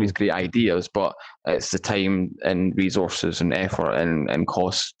can have all these great ideas, but it's the time and resources and effort and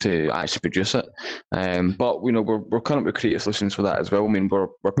cost to actually produce it. But you know, we're coming up with creative solutions for that as well. I mean,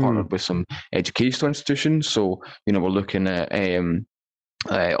 we're partnered with some educational institutions, so you know, we're looking at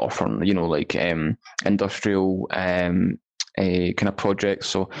offering, you know, like industrial kind of projects.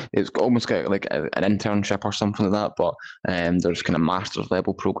 So it's almost got like an internship or something like that. But there's kind of master's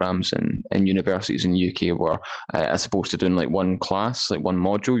level programs in universities in the UK where, as opposed to doing like one class, like one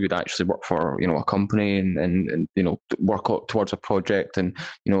module, you'd actually work for, you know, a company and you know, work towards a project, and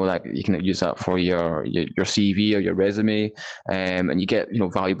you know, like you can use that for your CV or your resume, and you get, you know,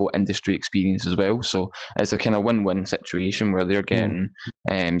 valuable industry experience as well. So it's a kind of win-win situation where they're getting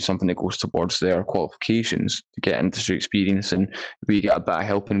something that goes towards their qualifications to get industry experience, and we get a bit of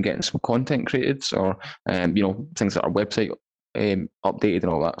help in getting some content created, or you know, things that our website updated and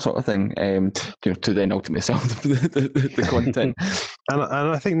all that sort of thing, you know, to then ultimately sell the content. And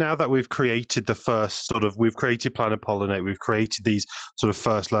I think now that we've created we've created Planet Pollinate, we've created these sort of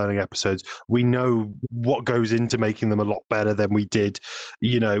first learning episodes, we know what goes into making them a lot better than we did,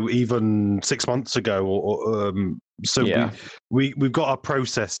 you know, even 6 months ago, so yeah. We've got our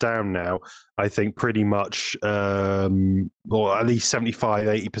process down now, I think, pretty much, or at least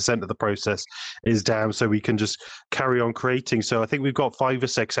 75-80% of the process is down, so we can just carry on creating. So I think we've got 5 or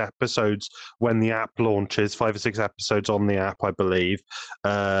 6 episodes when the app launches, 5 or 6 episodes on the app, I believe.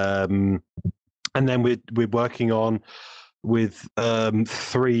 And then we're working on with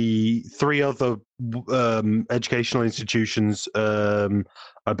three other educational institutions,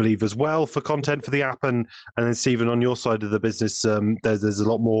 I believe, as well, for content for the app. And then Stephen, on your side of the business, there's a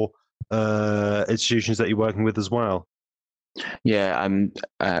lot more institutions that you're working with as well. Yeah, I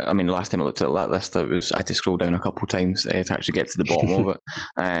mean, last time I looked at that list, I had to scroll down a couple of times to actually get to the bottom of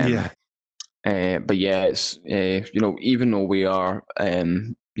it. But yeah, it's you know, even though we are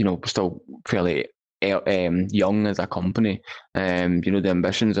you know, still fairly young as a company, you know, the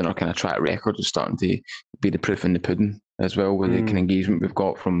ambitions and our kind of track record is starting to be the proof in the pudding as well, with the kind of engagement we've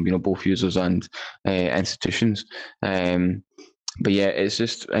got from, you know, both users and institutions. But yeah, it's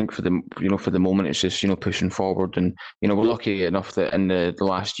just, I think for the moment, it's just, you know, pushing forward. And you know, we're lucky enough that in the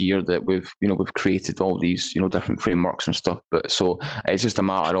last year that we've created all these, you know, different frameworks and stuff. But so it's just a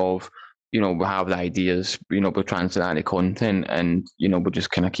matter of, you know, we have the ideas, you know, we're translating that into content, and you know, we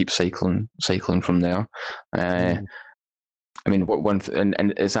just kind of keep cycling from there. I mean,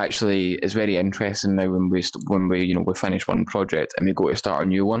 and it's very interesting now when we finish one project and we go to start a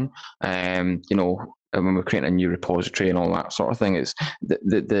new one. And when we're creating a new repository and all that sort of thing, it's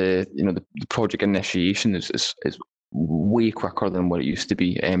the project initiation is way quicker than what it used to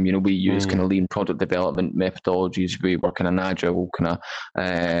be. We use kind of lean product development methodologies. We work in an agile kind of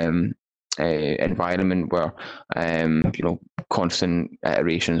environment where constant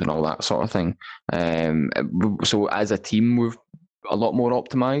iterations and all that sort of thing. So as a team, we're a lot more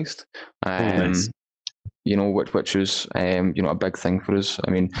optimized. Nice. Which is a big thing for us.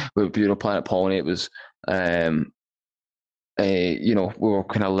 I mean, Planet Pollinate was we were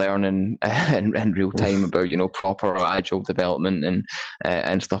kind of learning in real time about proper agile development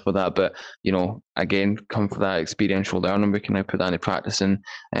and stuff like that. But again, come for that experiential learning, we can now put that into practice, and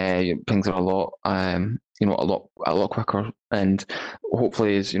things are a lot a lot quicker. And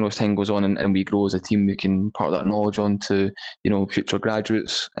hopefully, as time goes on and we grow as a team, we can part that knowledge on to future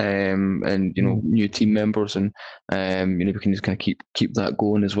graduates and new team members, and we can just kind of keep that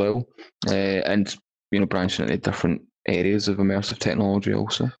going as well, and branching into different areas of immersive technology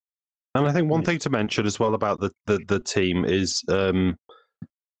also. And I think one thing to mention as well about the team is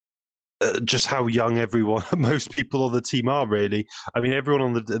just how young most people on the team are, really. I mean, everyone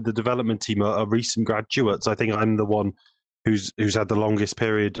on the development team are recent graduates. I think I'm the one who's had the longest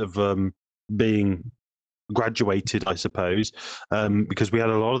period of being graduated, I suppose, because we had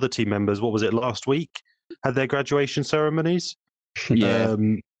a lot of the team members, what was it, last week, had their graduation ceremonies. Yeah.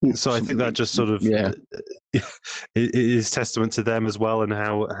 So I think that just sort of it is testament to them as well, and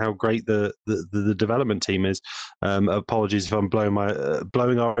how great the development team is. Apologies if I'm blowing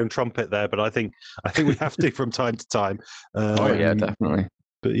our own trumpet there, but I think we have to from time to time. Definitely.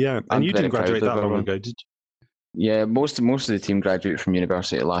 But yeah, and you didn't graduate that long ago, did you? Yeah, most of the team graduated from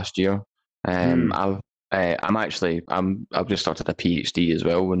university last year. I've just started a PhD as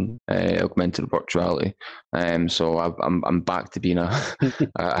well in augmented virtuality. So I'm back to being a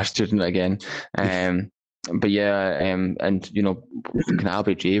student again. But yeah, and kind of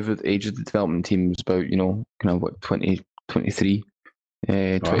average age of the development team is about kind of what 23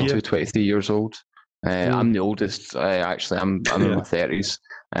 years old. I'm the oldest. Actually, I'm in my 30s.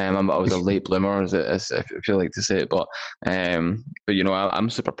 I was a late bloomer, as I feel like to say it, but I'm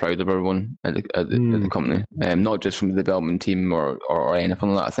super proud of everyone at the company, not just from the development team or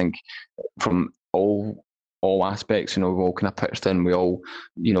anything like that. I think from all aspects, we've all kind of pitched in. We all,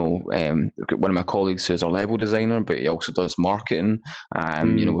 one of my colleagues is our level designer, but he also does marketing.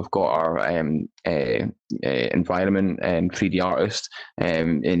 We've got our environment and 3D artist,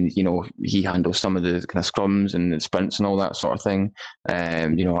 and he handles some of the kind of scrums and the sprints and all that sort of thing.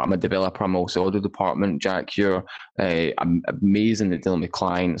 I'm a developer. I'm also audio department. Jack, you're amazing at dealing with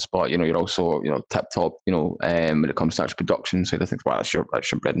clients, but you're also tip top. When it comes to actual production side of things, well, that's your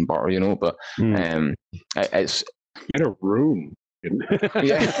bread and butter. But it's in a room.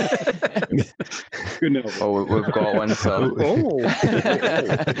 Yeah. Oh, we've got one. So.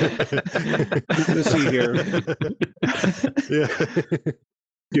 Let's see here. Yeah.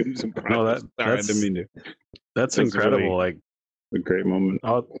 Give him some practice. That's incredible. Really like a great moment.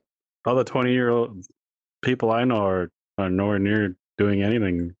 All the 20-year-old people I know are nowhere near doing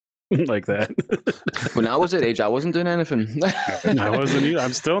anything like that. When I was that age, I wasn't doing anything. I wasn't either.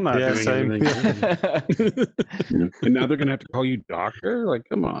 I'm still not doing anything. And now they're gonna have to call you doctor? Like,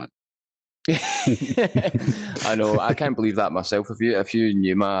 come on. I know. I can't believe that myself. If you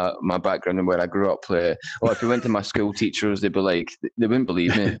knew my background and where I grew up, if you went to my school teachers, they'd be like, they wouldn't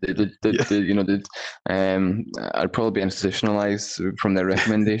believe me. I'd probably be institutionalized from their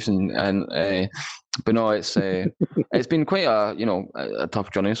recommendation. And but no, it's been quite a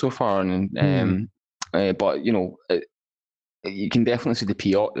tough journey so far, and but you can definitely see the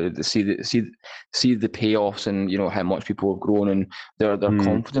payoffs, and how much people have grown and their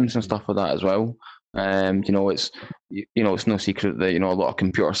confidence and stuff like that as well. It's no secret that a lot of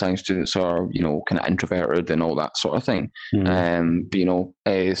computer science students are kind of introverted and all that sort of thing.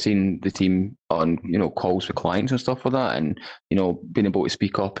 But seeing the team on calls with clients and stuff like that, and being able to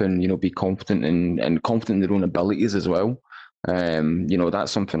speak up and be confident and confident in their own abilities as well.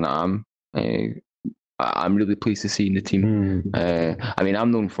 That's something that I'm really pleased to see in the team. I mean,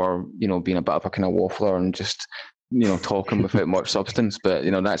 I'm known for being a bit of a kind of waffler and just talking without much substance, but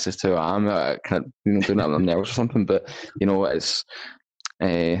that's just who I am. I kind of doing that when I'm nervous or something. But it's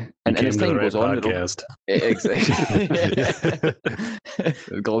and as time goes on, exactly.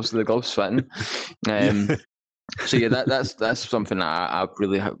 the gloves fitting. So yeah, that's something that I've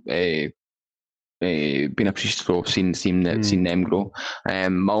really been appreciative of seeing them grow.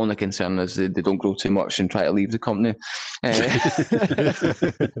 My only concern is they don't grow too much and try to leave the company.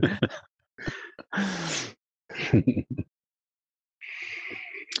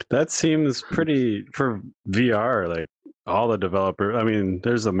 That seems pretty for VR. Like all the developers, I mean,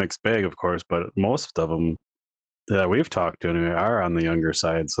 there's a mixed bag, of course, but most of them that we've talked to anyway are on the younger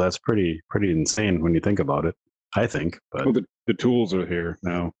side. So that's pretty insane when you think about it. I think, but well, the tools are here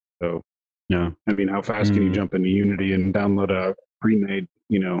now. So yeah, I mean, how fast can you jump into Unity and download a pre-made,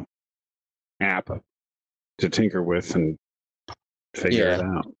 app to tinker with and figure it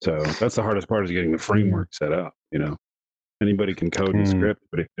out? So that's the hardest part, is getting the framework set up. Anybody can code the script,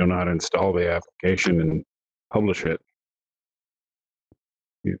 but if you don't know how to install the application and publish it,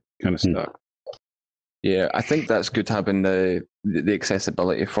 you're kind of stuck. Yeah, I think that's good, having the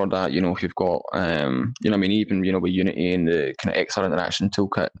accessibility for that. If you've got, even with Unity and the kind of XR interaction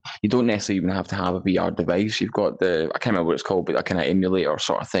toolkit, you don't necessarily even have to have a VR device. You've got I can't remember what it's called, but a kind of emulator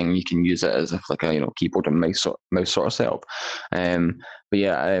sort of thing. You can use it as if like a keyboard and mouse sort of setup. But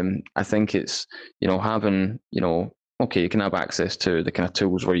yeah, I think it's having okay, you can have access to the kind of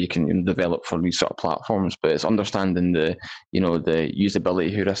tools where you can develop for these sort of platforms, but it's understanding the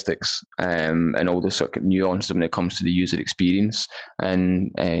usability heuristics and all the sort of nuances when it comes to the user experience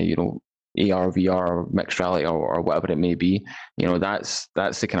and AR, VR, mixed reality, or whatever it may be. That's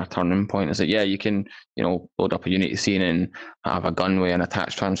the kind of turning point. Is that you can load up a Unity scene and have a gun with an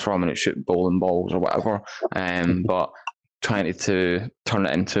attached transform and it shoot bowling balls or whatever, but trying to turn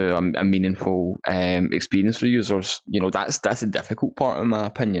it into a meaningful experience for users, that's a difficult part, in my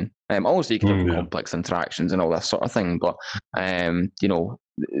opinion. Obviously, you can have complex interactions and all that sort of thing, but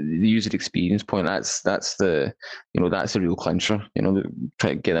the user experience point, that's the real clincher.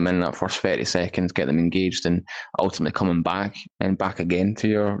 Try to get them in that first 30 seconds, get them engaged, and ultimately coming back and back again to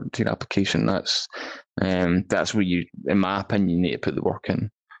your application. That's where you, in my opinion, need to put the work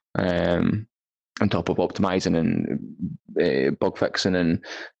in. On top of optimizing and bug fixing and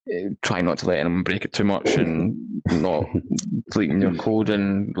trying not to let anyone break it too much and not deleting your code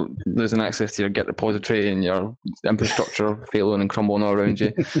and losing access to your Git repository and your infrastructure failing and crumbling all around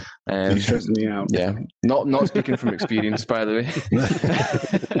you. You're stressing me out. Yeah, not speaking from experience, by the way.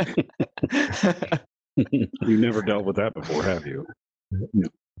 You've never dealt with that before, have you? No.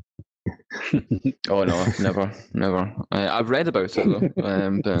 Oh no, never. I've read about it though,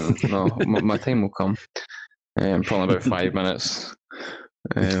 but no, my time will come. Probably about 5 minutes.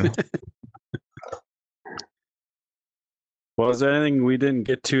 Well, is there anything we didn't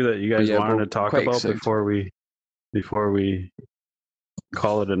get to that you guys wanted to talk about before we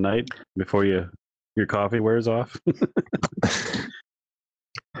call it a night? Before your coffee wears off?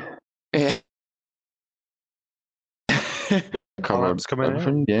 Apps coming out.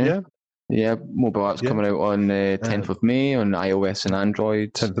 Yeah, mobile apps coming out on 10th of May on iOS and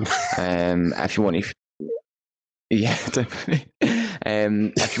Android. If you want to, definitely.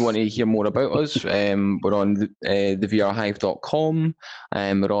 If you want to hear more about us, we're on the VRHive.com.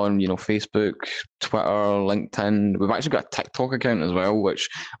 We're on Facebook, Twitter, LinkedIn. We've actually got a TikTok account as well, which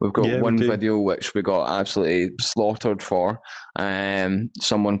we've got one video which we got absolutely slaughtered for.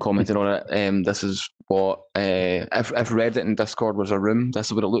 Someone commented on it. This is what if Reddit and Discord was a room, this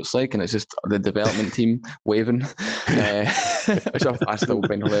is what it looks like, and it's just the development team waving, which I still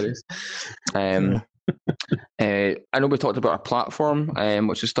find hilarious. I know we talked about our platform,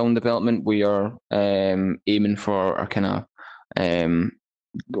 which is still in development. We are aiming for our kind of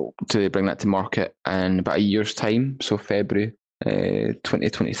to bring that to market in about a year's time, so February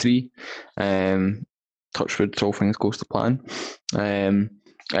 2023. Touch wood, so all things goes to plan.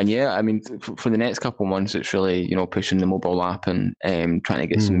 And yeah, I mean, for the next couple of months, it's really pushing the mobile app and trying to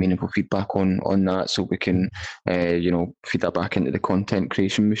get some meaningful feedback on that, so we can feed that back into the content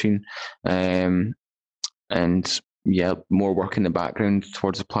creation machine. And yeah, more work in the background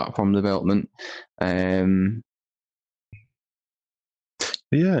towards the platform development. Yeah,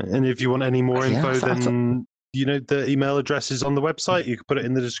 and if you want any more info, then the email address is on the website. You can put it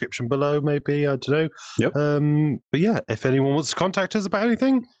in the description below, maybe. I don't know. Yep. But yeah, if anyone wants to contact us about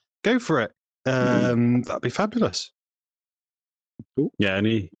anything, go for it. That'd be fabulous. Cool. Yeah.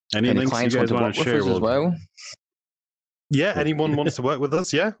 Any links you guys want to share as well? Yeah, anyone wants to work with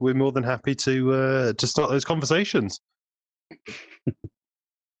us, yeah, we're more than happy to start those conversations.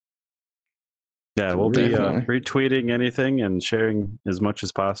 Yeah, we'll be retweeting anything and sharing as much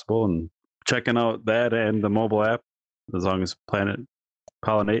as possible and checking out that and the mobile app, as long as Planet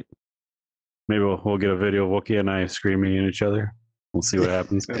Pollinate. Maybe we'll get a video of Wookie and I screaming at each other. We'll see what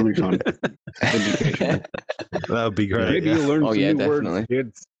happens. That'll be fun. That would be great. Maybe you'll learn some new words,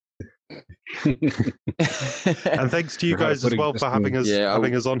 kids. And thanks to you guys as well for having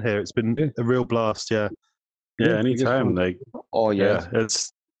us on here. It's been a real blast. Yeah. Yeah. Anytime. Like, oh yeah.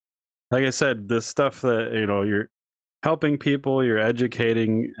 It's like I said, the stuff that you're helping people, you're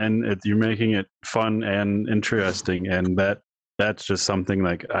educating, and you're making it fun and interesting, and that's just something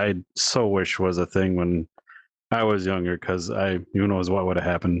like I so wish was a thing when I was younger, because who knows what would have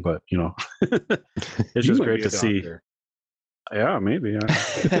happened, but it's just great to see. Yeah, maybe.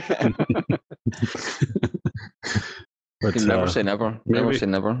 Yeah. But never say never. Never say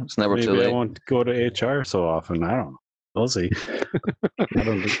never. It's never too late. I won't go to HR so often. I don't know. We'll see. I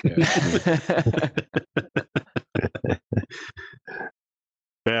don't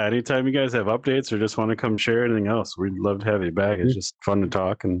Yeah, anytime you guys have updates or just want to come share anything else, we'd love to have you back. It's just fun to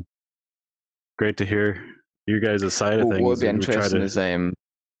talk and great to hear you guys' side of things. What would be interesting is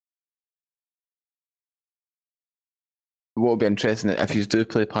what would be interesting if you do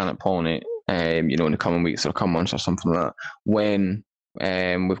play Planet Pollinate, in the coming weeks or coming months or something like that, when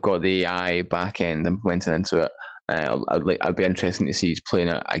we've got the AI back end implemented into it, I'd be interested to see you playing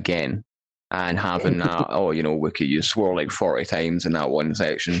it again and having that, Wiki, you swore like 40 times in that one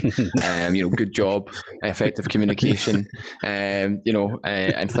section. Good job, effective communication, and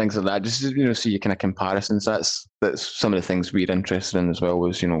things like that. Just see kind of comparisons. That's some of the things we're interested in as well.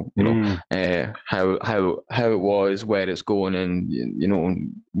 Was how it was, where it's going,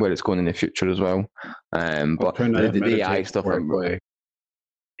 and where it's going in the future as well. But the AI stuff,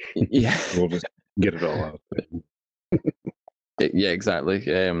 yeah, we'll just get it all out. Yeah, exactly.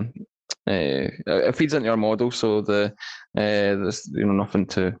 It feeds into our model, so there's nothing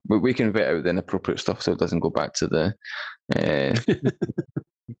to. We can vet out the inappropriate stuff, so it doesn't go back to the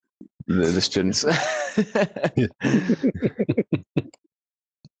the students.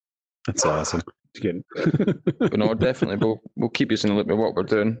 That's awesome. But no, definitely, we'll keep you in the loop of what we're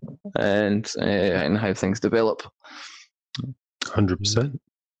doing and how things develop. 100%.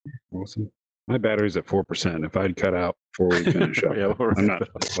 Awesome. My battery's at 4%. If I'd cut out before we finish up, I'm not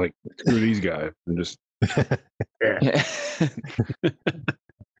like, screw these guys. I'm just. Yeah.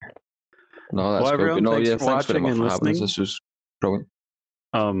 No, that's cool. Everyone, thanks for watching and listening. This was brilliant.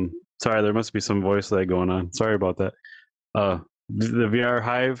 Sorry, there must be some voice lag going on. Sorry about that. The VR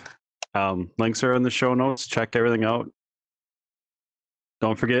Hive, links are in the show notes. Check everything out.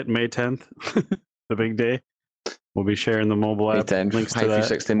 Don't forget May 10th, the big day. We'll be sharing the mobile app. May 10th, links to Hive that.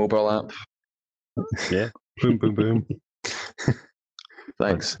 360 mobile app. Yeah. Boom, boom, boom.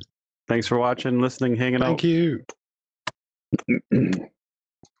 Thanks. Thanks for watching, listening, hanging out. Thank you.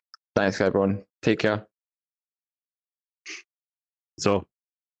 Thanks, everyone. Take care. So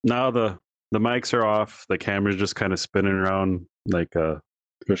now the mics are off. The camera's just kind of spinning around like for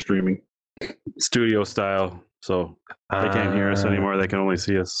streaming, studio style. So they can't hear us anymore. They can only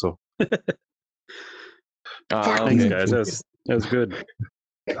see us. So thanks, guys. That was good.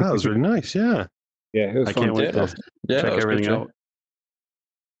 That was really nice. Yeah. Yeah, it was I fun. can't wait to check everything out.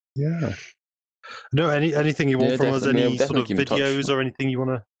 Yeah. No, anything you want from us? Any sort of videos or anything you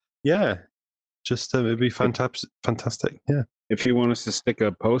want to? Yeah. Just it'd be fantastic. Yeah. If you want us to stick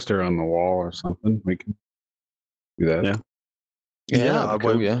a poster on the wall or something, we can do that. Yeah. Yeah, I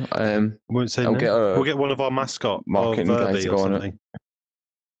cool, yeah. Won't say no. We'll get one of our mascot marketing guys to go on it.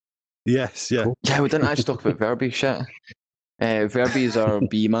 Yes, yeah. Cool. Yeah, we didn't actually talk about Verby shit. Verby is our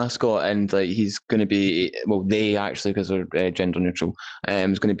bee mascot, and he's going to be, well, they actually, because they're gender neutral,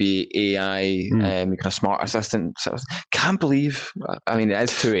 is going to be AI, kind of smart assistant. So, can't believe, I mean, it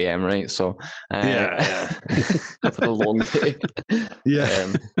is 2 a.m., right? So, yeah. after a long day.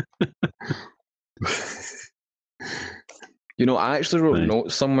 Yeah. I actually wrote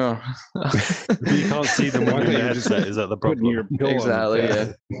notes somewhere. You can't see them when your headset is at the problem. Exactly,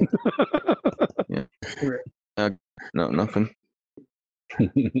 yeah. No, nothing.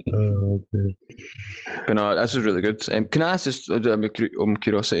 Okay. But no, this is really good. Can I ask just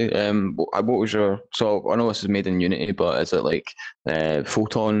curiosity? What was your? So I know this is made in Unity, but is it like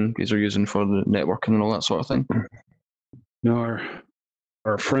Photon you are using for the networking and all that sort of thing? No,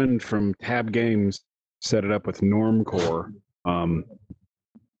 our friend from Tab Games set it up with Normcore.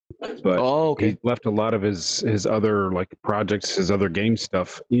 But he left a lot of his other like projects, his other game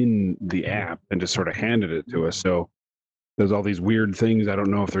stuff in the app and just sort of handed it to us. So there's all these weird things. I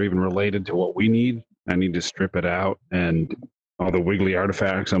don't know if they're even related to what we need. I need to strip it out and all the wiggly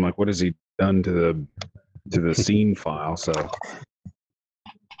artifacts. I'm like, what has he done to the scene file? So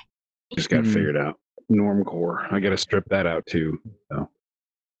just got to figure it out. Normcore. I got to strip that out too. So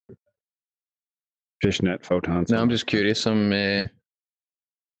fishnet photons. No, I'm just curious. We're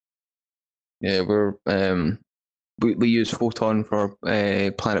we use Photon for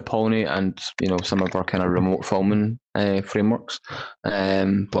Planet Pollinate and some of our kind of remote filming frameworks.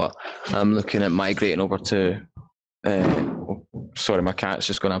 But I'm looking at migrating over to. Sorry, my cat's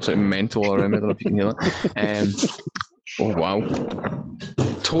just gone absolutely mental around me. I don't know if you can hear that. Oh wow!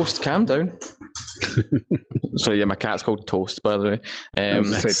 Toast, calm down. So yeah, my cat's called Toast, by the way.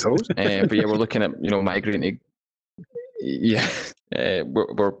 Say Toast. But yeah, we're looking at migrating. Yeah,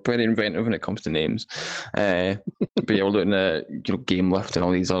 we're very inventive when it comes to names. But yeah, we're looking at Game Lift and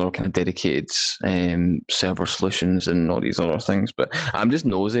all these other kind of dedicated server solutions and all these other things. But I'm just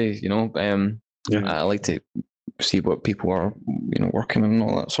nosy, I like to see what people are working on and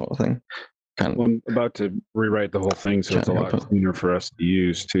all that sort of thing. Well, I'm about to rewrite the whole thing so it's a lot cleaner for us to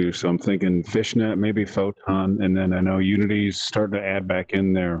use too. So I'm thinking Fishnet, maybe Photon, and then I know Unity's starting to add back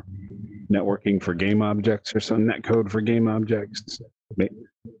in their networking for game objects or some netcode for game objects.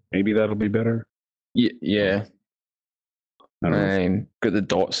 Maybe that'll be better. Yeah. Got the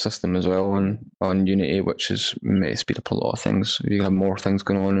dot system as well on Unity, which may speed up a lot of things. You have more things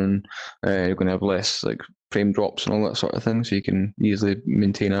going on, and you're going to have less like frame drops and all that sort of thing, so you can easily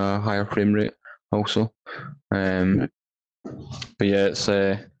maintain a higher frame rate also. But yeah, it's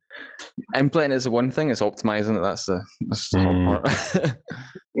implementing is the one thing. It's optimizing it. That's the hard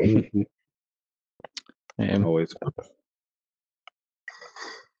part. Always.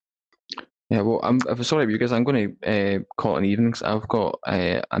 Yeah, well, I'm sorry about you guys. I'm going to call it an evening. I've got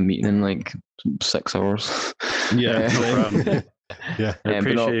a meeting in like 6 hours. Yeah, no problem. Yeah, I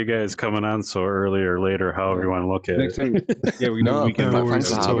appreciate you guys coming on so early or later, however you want to look at Next it. time, yeah, we can. Thanks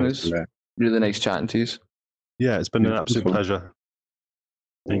for having us. Yeah. Really nice chatting to you. Yeah, it's been an absolute pleasure.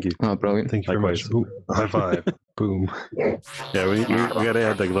 Thank you. Oh, brilliant. Thank you very much. Ooh, high five. Boom. Yeah, we got to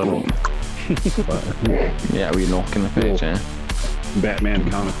add the little. Yeah, we knocking the page, yeah. Batman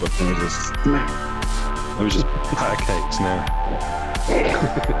comic book noises. It was just pancakes now.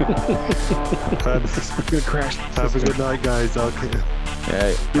 Have a good night, guys. Yeah,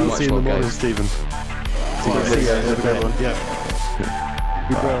 I'll see you in the morning, Stephen. See you guys. Have a good one. Yeah.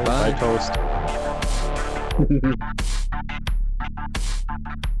 Bye. Bye, Toast.